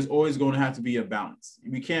believe there's always going to have to be a balance.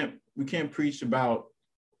 We can't preach about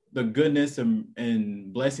the goodness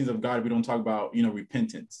and blessings of God if we don't talk about,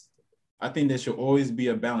 repentance. I think there should always be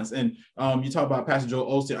a balance. And you talk about Pastor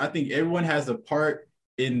Joel Osteen. I think everyone has a part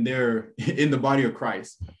in the body of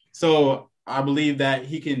Christ. So I believe that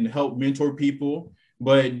he can help mentor people.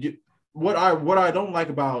 But what I don't like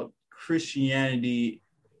about Christianity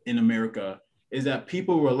in America is that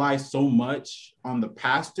people rely so much on the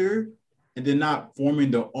pastor and they're not forming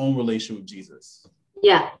their own relationship with Jesus.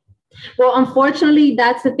 Yeah. Well, unfortunately,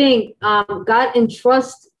 that's the thing. God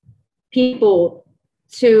entrusts people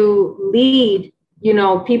to lead,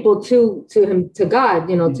 people to him, to God,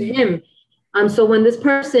 to him. So when this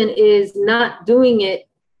person is not doing it,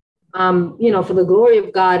 for the glory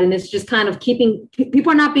of God, and it's just kind of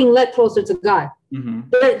people are not being led closer to God.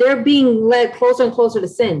 They're being led closer and closer to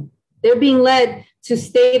sin. They're being led to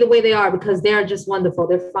stay the way they are because they are just wonderful.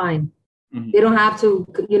 They're fine. They don't have to,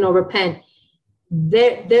 repent.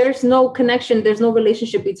 There's no connection. There's no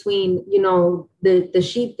relationship between, the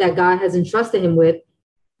sheep that God has entrusted him with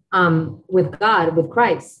God, with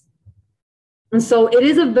Christ. And so it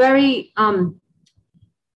is a very,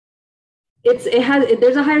 there's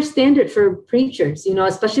a higher standard for preachers,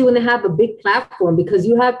 especially when they have a big platform, because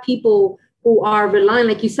you have people who are relying,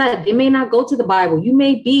 like you said, they may not go to the Bible. You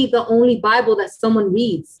may be the only Bible that someone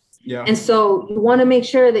reads. Yeah. And so you want to make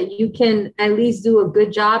sure that you can at least do a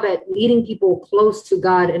good job at leading people close to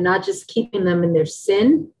God and not just keeping them in their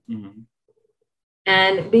sin.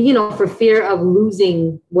 And, for fear of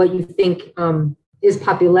losing what you think is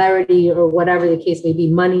popularity or whatever the case may be,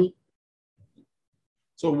 money.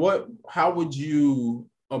 So how would you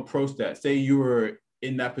approach that? Say you were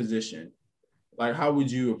in that position. Like, how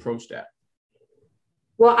would you approach that?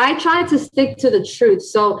 Well, I try to stick to the truth.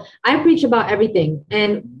 So I preach about everything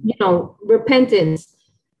and, repentance.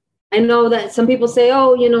 I know that some people say,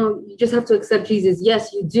 oh, you just have to accept Jesus.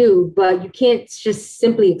 Yes, you do. But you can't just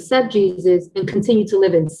simply accept Jesus and continue to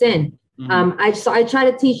live in sin. I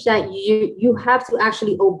try to teach that you have to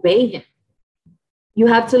actually obey him. You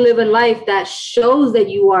have to live a life that shows that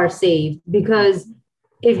you are saved, because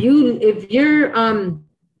if you're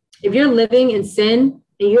living in sin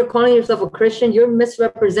and you're calling yourself a Christian, you're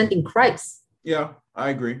misrepresenting Christ. Yeah,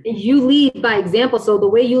 I agree. You lead by example. So the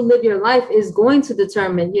way you live your life is going to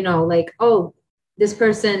determine, this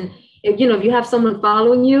person, if you have someone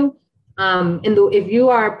following you, if you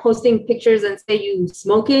are posting pictures and say you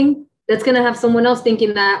smoking, that's going to have someone else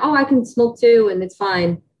thinking that, oh, I can smoke too, and it's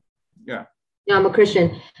fine. Yeah. I'm a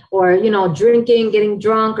Christian, or, drinking, getting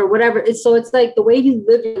drunk or whatever. It's like the way you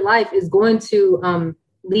live your life is going to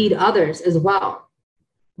lead others as well.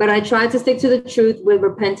 But I try to stick to the truth with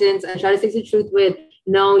repentance. I try to stick to the truth with,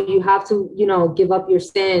 no, you have to, give up your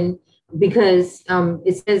sin, because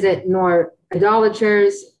it says that nor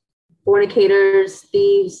idolaters, fornicators,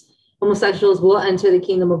 thieves, homosexuals will enter the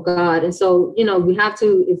kingdom of God. And so, we have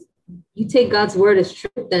to, if you take God's word as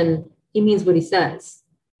truth, then he means what he says.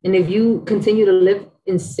 And if you continue to live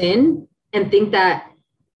in sin and think that,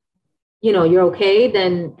 you're okay,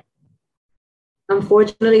 then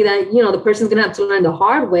unfortunately that, the person's going to have to learn the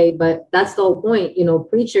hard way. But that's the whole point.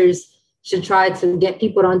 Preachers should try to get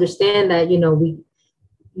people to understand that,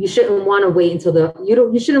 you shouldn't want to wait until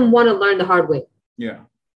you shouldn't want to learn the hard way. Yeah.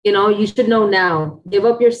 You should know now. Give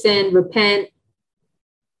up your sin, repent,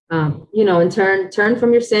 and turn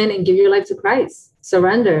from your sin and give your life to Christ.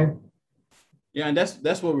 Surrender. Yeah, and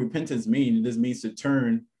that's what repentance means. This means to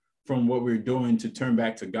turn from what we're doing to turn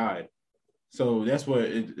back to God. So that's what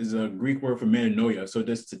it is, a Greek word for metanoia. So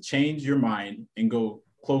just to change your mind and go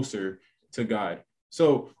closer to God.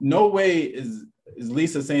 So no way is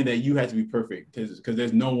Lisa saying that you have to be perfect, because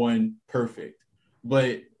there's no one perfect.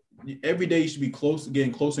 But every day you should be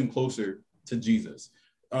getting closer and closer to Jesus.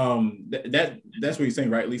 That's what you're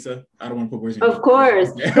saying, right, Lisa? I don't want to put words in your mouth. Of course.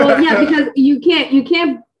 Well, yeah, because you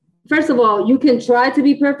can't. First of all, you can try to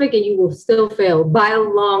be perfect and you will still fail by a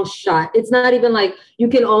long shot. It's not even like you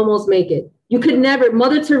can almost make it. You could never.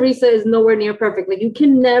 Mother Teresa is nowhere near perfect. Like, you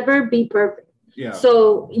can never be perfect. Yeah.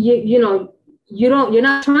 So you're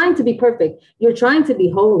not trying to be perfect. You're trying to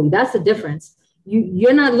be holy. That's the difference.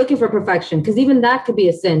 You're not looking for perfection, because even that could be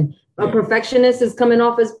a sin. A perfectionist is coming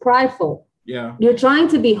off as prideful. Yeah. You're trying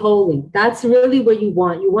to be holy. That's really what you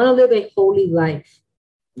want. You want to live a holy life.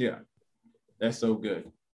 Yeah. That's so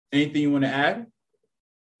good. Anything you want to add?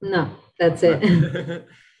 No, that's it.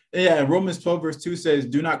 Yeah, Romans 12 verse 2 says,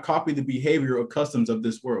 do not copy the behavior or customs of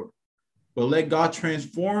this world, but let God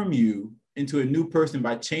transform you into a new person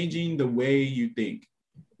by changing the way you think.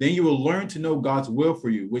 Then you will learn to know God's will for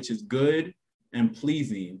you, which is good and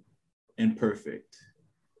pleasing and perfect.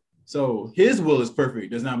 So his will is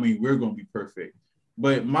perfect. Does not mean we're going to be perfect.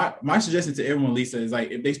 But my suggestion to everyone, Lisa, is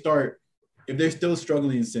like, if they're still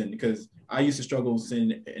struggling in sin, because I used to struggle with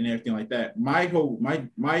sin and everything like that,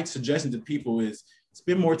 my suggestion to people is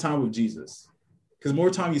spend more time with Jesus. Because more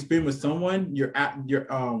time you spend with someone, your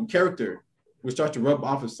character will start to rub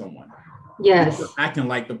off of someone. Yes. Acting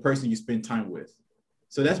like the person you spend time with.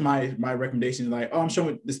 So that's my recommendation. Like, oh, I'm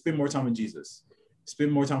showing to spend more time with Jesus.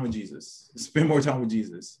 Spend more time with Jesus. Spend more time with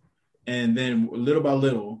Jesus. And then little by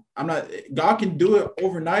little, God can do it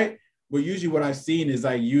overnight, but usually what I've seen is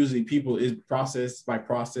like usually people is process by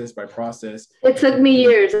process by process. It took me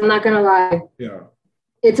years. I'm not going to lie. Yeah.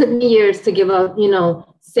 It took me years to give up,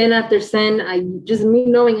 sin after sin. Me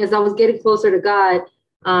knowing as I was getting closer to God,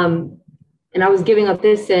 and I was giving up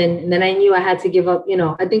this sin, and then I knew I had to give up,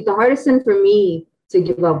 I think the hardest sin for me to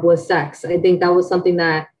give up was sex. I think that was something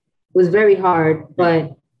that was very hard,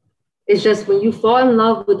 but it's just when you fall in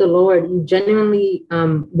love with the Lord, you genuinely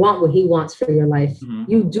want what he wants for your life.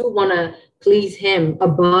 Mm-hmm. You do want to please him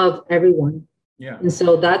above everyone. Yeah. And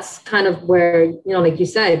so that's kind of where, like you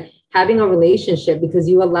said, having a relationship, because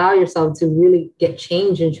you allow yourself to really get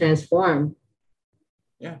changed and transformed.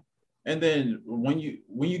 Yeah. And then when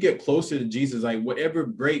you get closer to Jesus, like whatever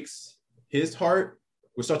breaks his heart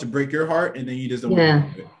will start to break your heart, and then you just don't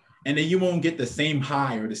want to do it. And then you won't get the same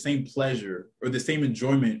high or the same pleasure or the same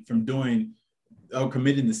enjoyment from doing or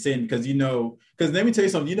committing the sin, because let me tell you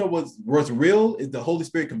something, what's real is the Holy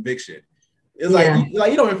Spirit conviction. It's like you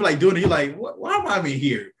don't even feel like doing it. You're like, why am I even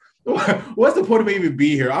here? What's the point of me even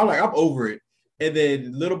being here? I'm over it. And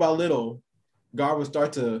then little by little, God will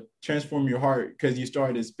start to transform your heart because you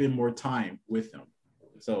started to spend more time with him.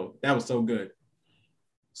 So that was so good.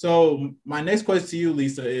 So my next question to you,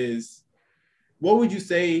 Lisa, is what would you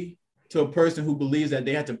say to a person who believes that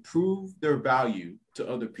they have to prove their value to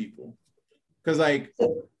other people? Because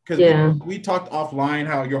we talked offline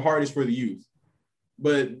how your heart is for the youth.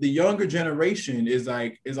 But the younger generation is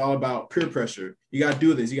all about peer pressure. You gotta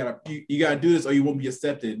do this. You gotta do this, or you won't be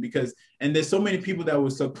accepted. And there's so many people that will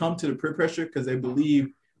succumb to the peer pressure because they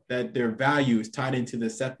believe that their value is tied into the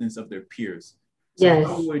acceptance of their peers. So yes.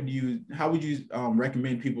 How would you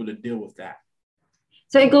recommend people to deal with that?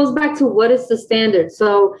 So it goes back to what is the standard.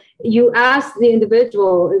 So you ask the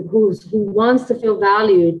individual who wants to feel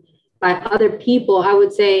valued by other people. I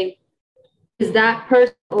would say, is that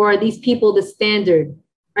person or are these people the standard?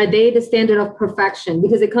 Are they the standard of perfection?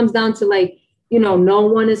 Because it comes down to no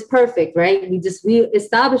one is perfect, right? We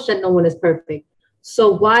established that no one is perfect.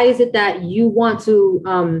 So why is it that you want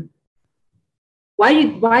to,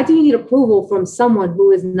 why do you need approval from someone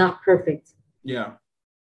who is not perfect? Yeah.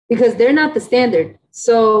 Because they're not the standard.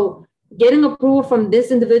 So getting approval from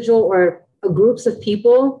this individual or groups of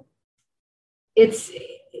people, it's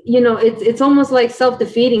almost like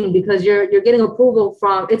self-defeating, because you're getting approval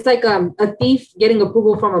from, it's like a thief getting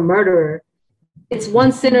approval from a murderer. It's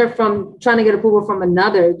one sinner from trying to get approval from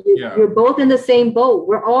another. You're both in the same boat.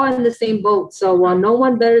 We're all in the same boat. So no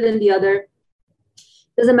one better than the other.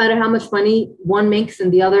 Doesn't matter how much money one makes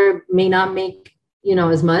and the other may not make,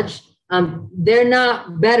 as much. They're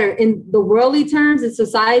not better in the worldly terms. In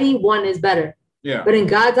society, one is better. Yeah. But in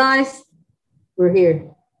God's eyes, we're here.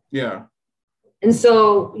 Yeah. And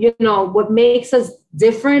so, what makes us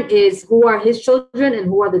different is who are his children and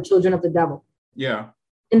who are the children of the devil. Yeah.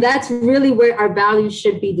 And that's really where our values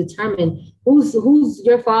should be determined. Who's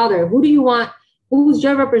your father? Who do you want? Who's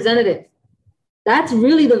your representative? That's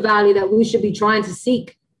really the value that we should be trying to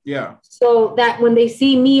seek. Yeah. So that when they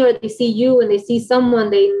see me or they see you and they see someone,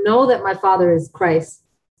 they know that my father is Christ.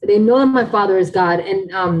 They know that my father is God and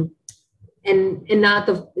not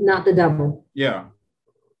the devil. Yeah.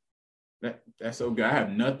 That's so good. I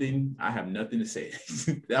have nothing to say.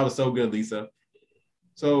 That was so good, Lisa.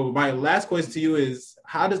 So my last question to you is,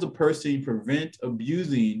 how does a person prevent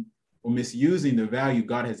abusing or misusing the value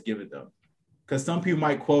God has given them? Because some people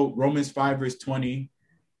might quote Romans 5, verse 20.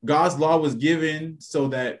 God's law was given so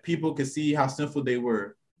that people could see how sinful they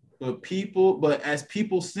were. But as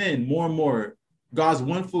people sinned more and more, God's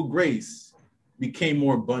wonderful grace became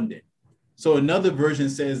more abundant. So another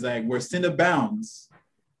version says where sin abounds,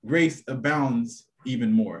 grace abounds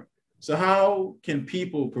even more. So how can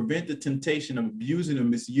people prevent the temptation of abusing or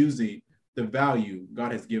misusing the value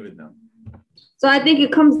God has given them? So I think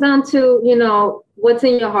it comes down to, what's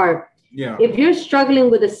in your heart. Yeah. If you're struggling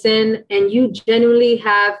with a sin and you genuinely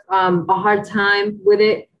have a hard time with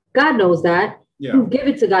it, God knows that. Yeah. You give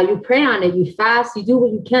it to God. You pray on it. You fast. You do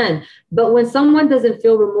what you can. But when someone doesn't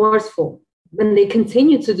feel remorseful, when they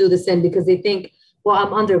continue to do the sin because they think, well,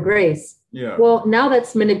 I'm under grace. Yeah. Well, now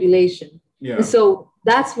that's manipulation. Yeah. And so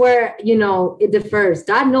that's where, it differs.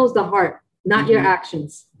 God knows the heart, not your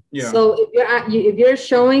actions. Yeah. So if you're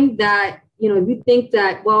showing that, if you think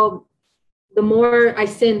that, well, the more I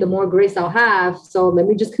sin, the more grace I'll have, so let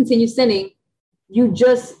me just continue sinning, you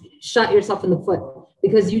just shot yourself in the foot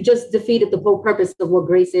because you just defeated the whole purpose of what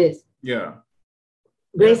grace is. Yeah.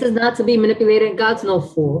 Grace is not to be manipulated. God's no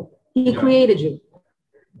fool. He created you.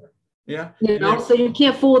 Yeah. You know, so you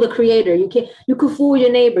can't fool the creator. You could fool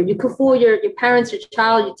your neighbor. You could fool your parents, your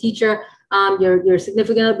child, your teacher, your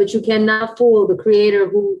significant other, but you cannot fool the creator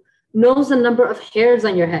who knows the number of hairs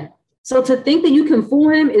on your head. So to think that you can fool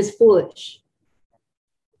him is foolish.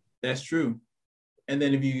 That's true. And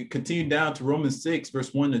then if you continue down to Romans 6,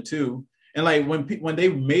 verse 1-2, and like when they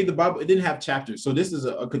made the Bible, it didn't have chapters. So this is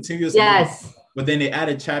a continuous. Yes. But then they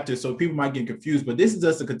added chapters, so people might get confused. But this is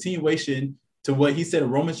just a continuation to what he said in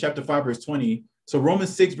Romans chapter 5, verse 20. So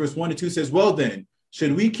Romans 6, verse 1-2 says, well, then,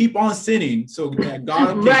 should we keep on sinning so that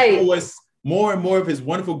God can show us more and more of his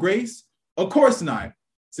wonderful grace? Of course not.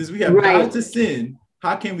 Since we have died to sin,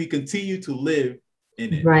 how can we continue to live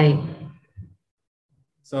in it? Right.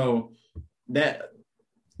 So that.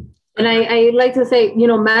 And I like to say, you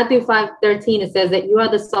know, Matthew 5:13, it says that you are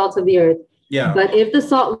the salt of the earth. Yeah. But if the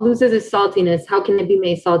salt loses its saltiness, how can it be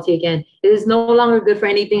made salty again? It is no longer good for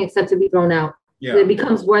anything except to be thrown out. Yeah. It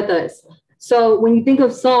becomes worthless. So when you think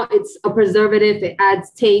of salt, it's a preservative. It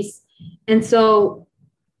adds taste. And so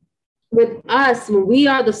with us, when we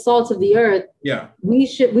are the salt of the earth, we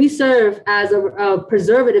serve as a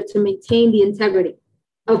preservative to maintain the integrity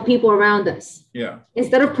of people around us. Yeah.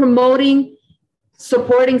 Instead of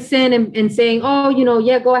supporting sin and saying, oh, you know,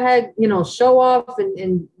 yeah, go ahead, you know, show off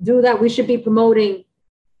and do that. We should be promoting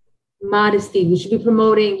modesty. We should be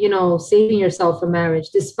promoting, you know, saving yourself for marriage,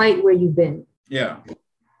 despite where you've been. Yeah.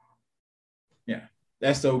 Yeah.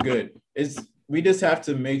 That's so good. We just have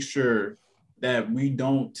to make sure that we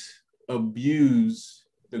don't abuse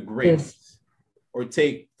the grace or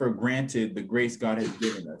take for granted the grace God has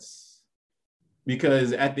given us.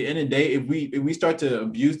 Because at the end of the day, if we start to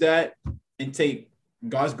abuse that and take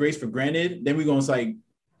God's grace for granted, then we're going to like,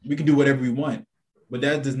 we can do whatever we want. But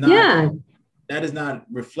that does not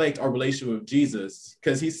reflect our relationship with Jesus,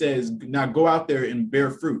 because he says, now go out there and bear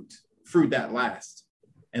fruit that lasts.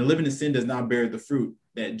 And living in sin does not bear the fruit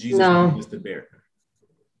that Jesus wants us to bear.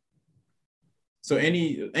 So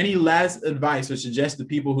any last advice or suggest to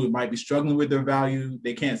people who might be struggling with their value,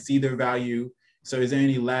 they can't see their value. So is there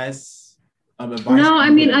any last advice? No, I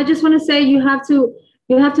mean, I just want to say you have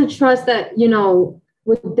to trust that, you know,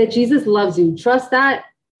 that Jesus loves you. Trust that.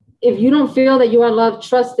 If you don't feel that you are loved,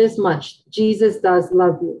 trust this much. Jesus does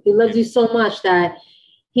love you. He loves you so much that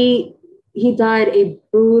he died a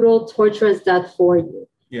brutal, torturous death for you.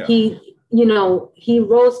 Yeah. He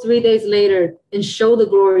rose 3 days later and showed the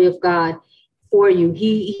glory of God for you.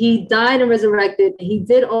 He died and resurrected. He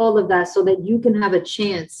did all of that so that you can have a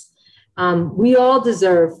chance. We all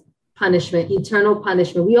deserve punishment, eternal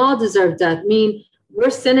punishment. We all deserve death. I mean, we're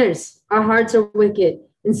sinners. Our hearts are wicked.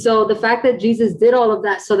 And so the fact that Jesus did all of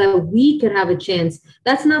that so that we could have a chance,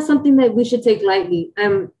 that's not something that we should take lightly.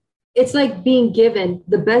 It's like being given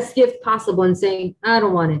the best gift possible and saying, I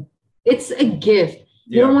don't want it. It's a gift.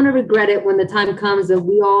 Yeah. You don't want to regret it when the time comes that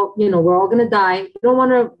we're all going to die. You don't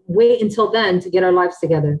want to wait until then to get our lives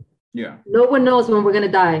together. Yeah. No one knows when we're going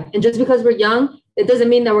to die. And just because we're young, it doesn't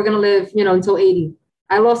mean that we're going to live, until 80.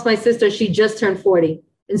 I lost my sister. She just turned 40.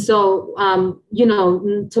 And so,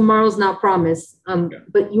 tomorrow's not promised.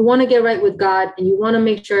 But you want to get right with God, and you want to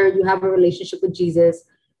make sure you have a relationship with Jesus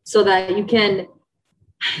so that you can,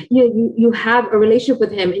 you have a relationship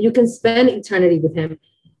with him and you can spend eternity with him.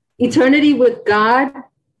 Eternity with God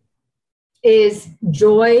is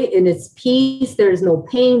joy and it's peace. There's no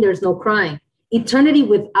pain. There's no crying. Eternity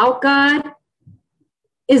without God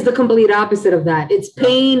is the complete opposite of that. It's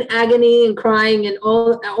pain, agony, and crying, and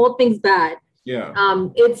all things bad. Yeah.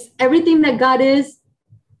 It's everything that God is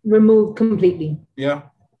removed completely. Yeah.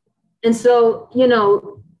 And so,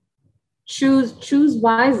 choose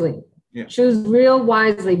wisely. Yeah. Choose real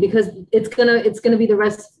wisely, because it's gonna be the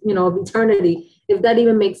rest, of eternity. If that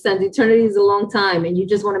even makes sense. Eternity is a long time, and you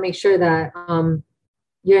just want to make sure that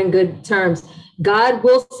you're in good terms. God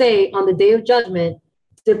will say on the day of judgment,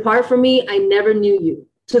 "Depart from me, I never knew you."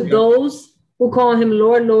 To those who call him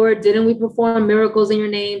Lord, Lord, didn't we perform miracles in your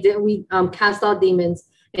name? Didn't we cast out demons?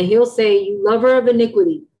 And he'll say, "You lover of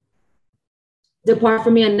iniquity, depart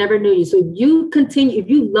from me, I never knew you." So if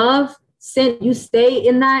you love sin, you stay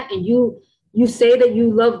in that, and you say that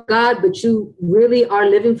you love God, but you really are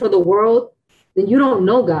living for the world, then you don't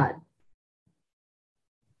know God.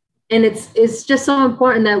 And it's just so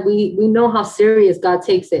important that we know how serious God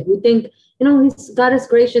takes it. We think, God is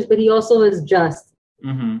gracious, but he also is just.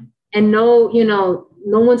 Mm-hmm. And no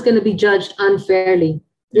one's going to be judged unfairly.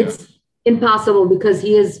 Yeah. It's impossible because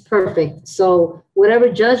he is perfect. So whatever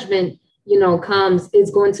judgment, comes,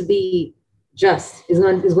 is going to be just, is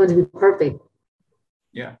going to be perfect.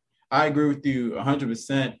 Yeah, I agree with you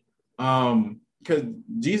 100%. because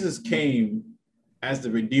Jesus came as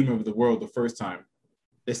the redeemer of the world the first time.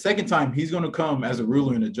 The second time, he's going to come as a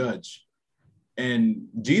ruler and a judge. And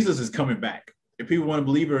Jesus is coming back. If people want to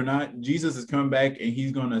believe it or not, Jesus is coming back and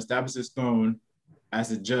he's going to establish his throne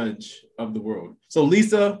as a judge of the world. So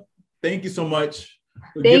Lisa, thank you so much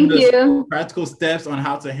for giving us practical steps on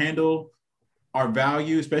how to handle our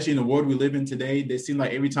value, especially in the world we live in today. They seem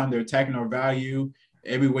like every time they're attacking our value,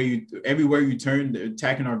 everywhere you turn, they're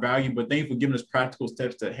attacking our value. But thank you for giving us practical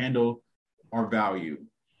steps to handle our value.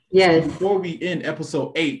 Yes. So before we end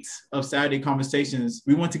episode 8 of Saturday Conversations,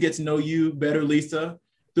 we want to get to know you better, Lisa,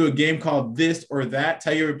 through a game called This or That.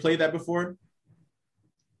 Have you ever played that before?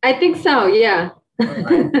 I think so, yeah. All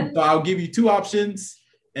right. So I'll give you 2 options,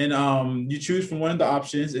 and you choose from one of the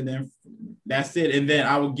options, and then that's it. And then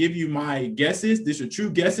I will give you my guesses. These are true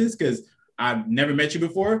guesses because I've never met you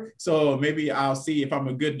before. So maybe I'll see if I'm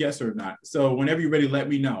a good guesser or not. So whenever you're ready, let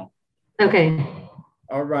me know. Okay.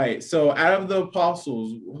 All right. So out of the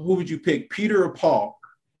apostles, who would you pick, Peter or Paul?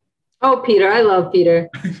 Oh, Peter. I love Peter.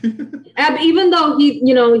 Even though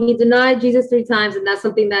he denied Jesus 3 times, and that's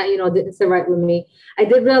something that, didn't sit right with me. I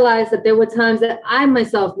did realize that there were times that I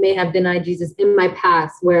myself may have denied Jesus in my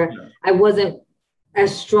past where I wasn't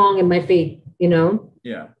as strong in my faith,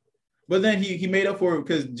 Yeah. But then he made up for it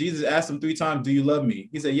because Jesus asked him 3 times, do you love me?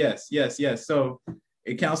 He said, yes, yes, yes. So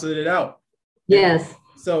it canceled it out. Yes.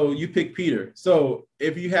 So you pick Peter. So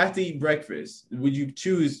if you have to eat breakfast, would you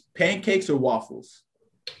choose pancakes or waffles?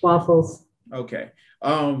 Waffles. Okay.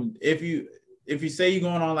 If you say you're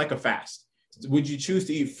going on like a fast, would you choose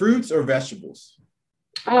to eat fruits or vegetables?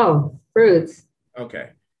 Oh, fruits.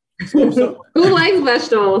 Okay. So who likes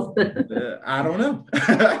vegetables? I don't know.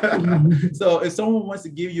 So if someone wants to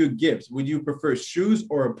give you a gift, would you prefer shoes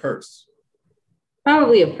or a purse?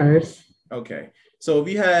 Probably a purse. Okay. So if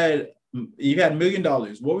you had $1 million,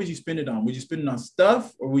 what would you spend it on? Would you spend it on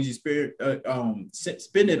stuff or would you spend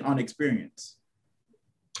it on experience?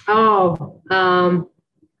 Oh,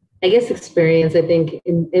 I guess experience. I think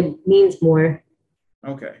it means more.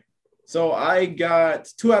 Okay. So I got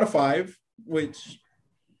 2 out of 5, which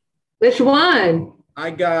one? I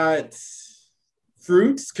got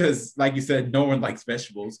fruits because, like you said, no one likes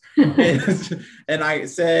vegetables. and I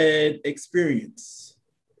said experience.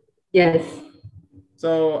 Yes.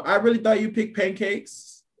 So I really thought you picked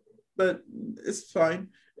pancakes, but it's fine.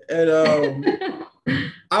 And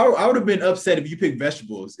I would have been upset if you picked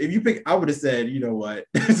vegetables. If you picked, I would have said, you know what?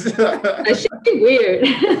 That should be weird.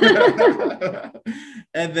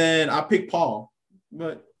 And then I picked Paul,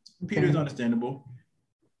 but Peter's understandable.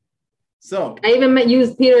 So I even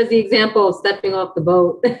used Peter as the example of stepping off the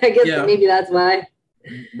boat. I guess maybe that's why.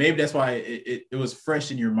 Maybe that's why it was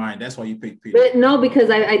fresh in your mind. That's why you picked Peter. But no, because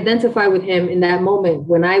I identify with him in that moment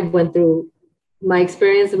when I went through my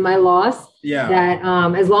experience and my loss. Yeah.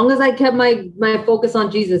 That as long as I kept my focus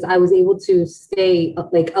on Jesus, I was able to stay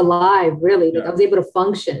like alive, really. Like I was able to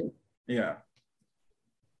function. Yeah.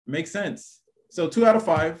 Makes sense. So 2 out of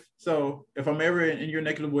 5. So if I'm ever in your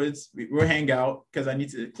neck of the woods, we'll hang out because I need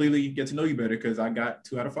to clearly get to know you better because I got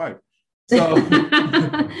 2 out of 5. So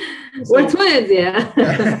we're twins,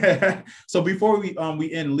 yeah. So before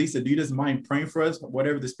we end, Lisa, do you just mind praying for us?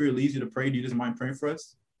 Whatever the Spirit leads you to pray, do you just mind praying for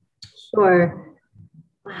us? Sure.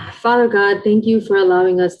 Father God, thank you for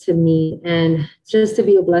allowing us to meet and just to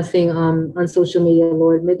be a blessing on social media,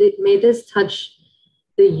 Lord. May this touch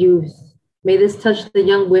the youth. May this touch the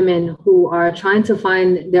young women who are trying to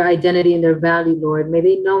find their identity and their value, Lord. May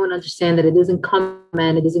they know and understand that it doesn't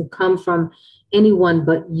come from anyone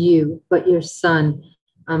but you, but your Son,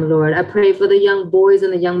 Lord. I pray for the young boys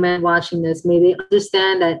and the young men watching this. May they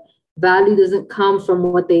understand that value doesn't come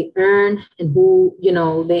from what they earn and who,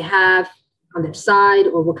 they have on their side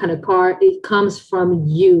or what kind of car. It comes from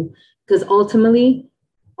you, because ultimately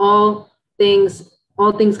all things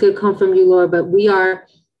could come from you, Lord. But we are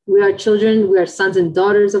children, we are sons and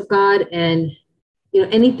daughters of God, and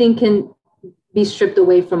anything can be stripped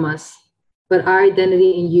away from us, but our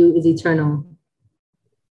identity in you is eternal.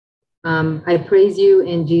 I praise you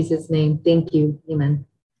in Jesus' name. Thank you. Amen.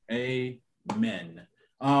 Amen.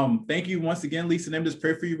 Thank you once again, Lisa. Let me just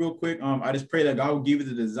pray for you real quick. I just pray that God will give you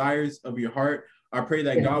the desires of your heart. I pray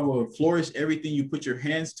that God will flourish everything you put your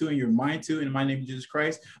hands to and your mind to in my name of Jesus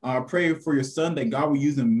Christ. I pray for your son that God will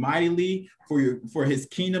use him mightily for his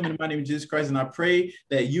kingdom in my name of Jesus Christ. And I pray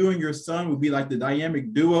that you and your son will be like the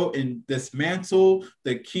dynamic duo and dismantle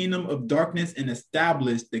the kingdom of darkness and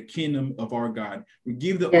establish the kingdom of our God. We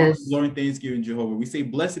give the honor, glory, and thanksgiving, Jehovah. We say,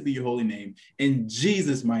 blessed be your holy name. In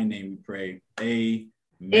Jesus' mighty name we pray. Amen.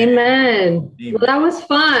 Amen. Well, that was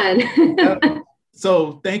fun.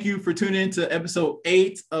 So thank you for tuning in to episode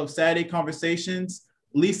 8 of Saturday Conversations.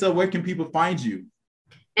 Lisa, where can people find you?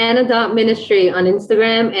 Anna Ministry on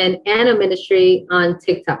Instagram and Anna Ministry on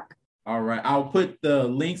TikTok. All right. I'll put the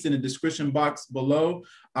links in the description box below.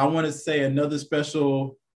 I want to say another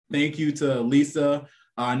special thank you to Lisa.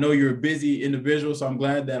 I know you're a busy individual, so I'm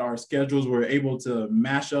glad that our schedules were able to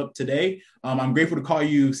mash up today. I'm grateful to call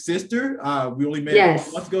you sister. We only met a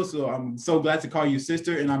couple months ago, so I'm so glad to call you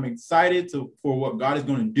sister, and I'm excited for what God is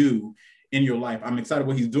going to do in your life. I'm excited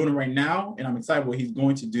what he's doing right now, and I'm excited what he's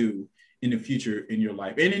going to do in the future in your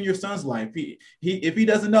life and in your son's life. He if he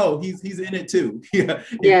doesn't know, he's in it too.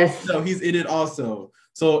 Yes. So he's in it also.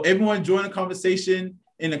 So everyone join the conversation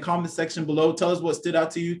in the comment section below. Tell us what stood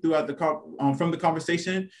out to you throughout from the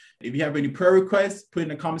conversation. If you have any prayer requests, put in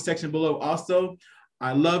the comment section below also.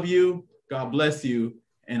 I love you. God bless you.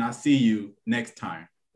 And I'll see you next time.